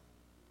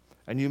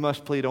 And you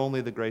must plead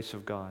only the grace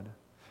of God.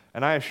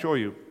 And I assure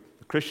you,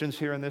 the Christians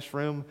here in this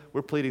room,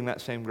 we're pleading that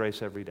same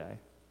grace every day.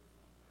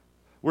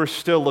 We're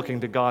still looking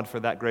to God for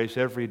that grace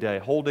every day,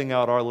 holding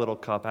out our little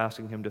cup,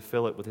 asking Him to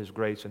fill it with His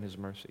grace and His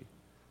mercy.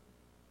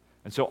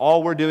 And so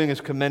all we're doing is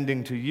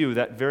commending to you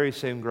that very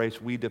same grace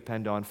we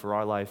depend on for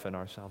our life and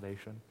our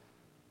salvation.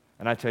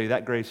 And I tell you,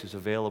 that grace is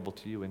available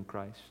to you in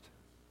Christ.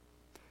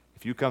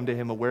 If you come to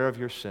Him aware of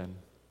your sin,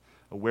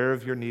 aware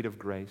of your need of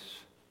grace,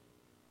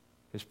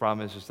 His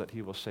promise is that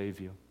He will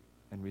save you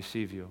and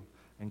receive you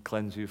and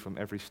cleanse you from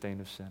every stain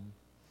of sin.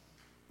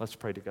 Let's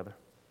pray together.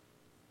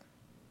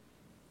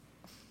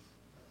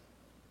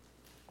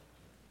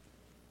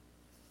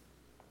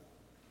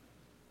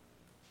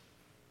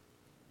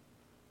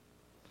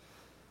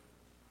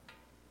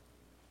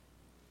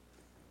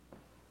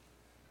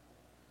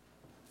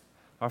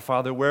 Our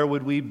Father, where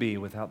would we be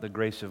without the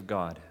grace of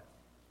God?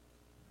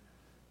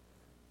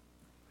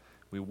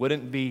 We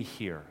wouldn't be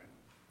here.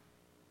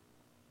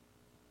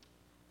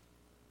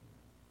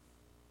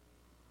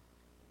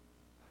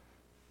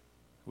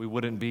 We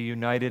wouldn't be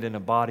united in a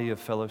body of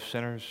fellow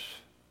sinners,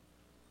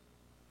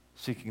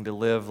 seeking to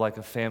live like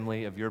a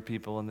family of your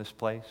people in this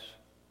place.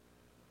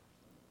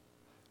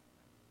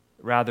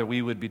 Rather,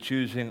 we would be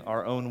choosing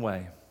our own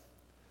way,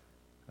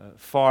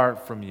 far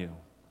from you,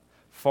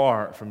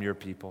 far from your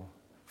people,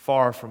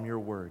 far from your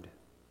word.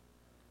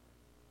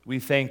 We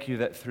thank you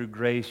that through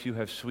grace you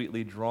have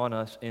sweetly drawn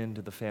us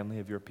into the family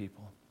of your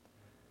people.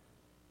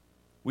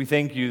 We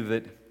thank you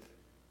that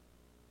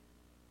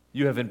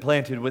you have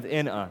implanted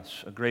within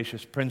us a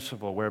gracious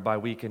principle whereby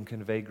we can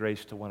convey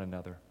grace to one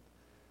another.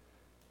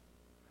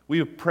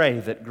 We pray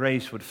that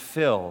grace would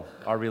fill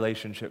our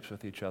relationships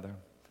with each other,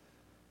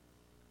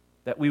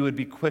 that we would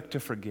be quick to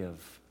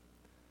forgive,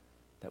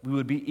 that we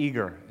would be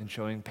eager in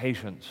showing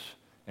patience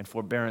and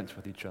forbearance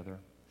with each other,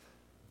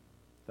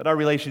 that our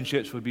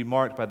relationships would be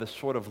marked by the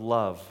sort of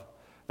love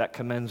that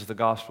commends the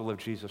gospel of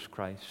Jesus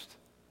Christ.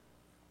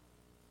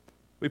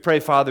 We pray,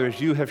 Father, as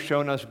you have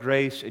shown us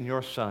grace in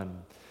your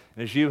Son,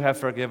 and as you have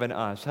forgiven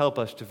us, help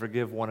us to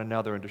forgive one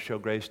another and to show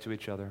grace to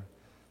each other.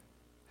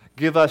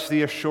 Give us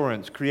the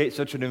assurance, create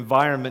such an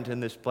environment in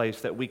this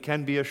place that we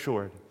can be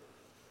assured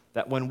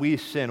that when we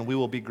sin, we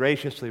will be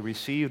graciously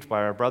received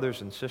by our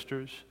brothers and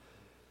sisters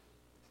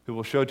who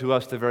will show to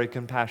us the very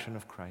compassion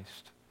of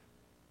Christ.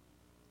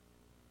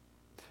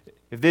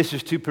 If this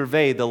is to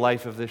pervade the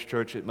life of this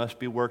church, it must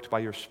be worked by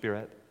your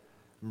Spirit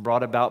and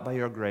brought about by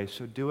your grace.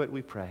 So do it,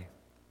 we pray.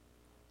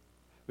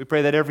 We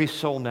pray that every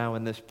soul now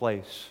in this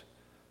place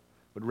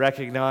would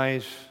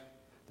recognize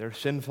their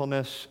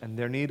sinfulness and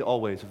their need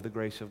always of the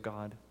grace of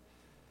God.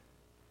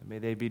 And may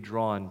they be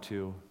drawn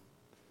to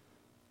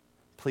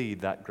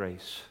plead that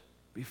grace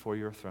before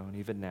your throne.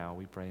 Even now,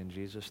 we pray in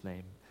Jesus'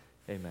 name.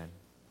 Amen.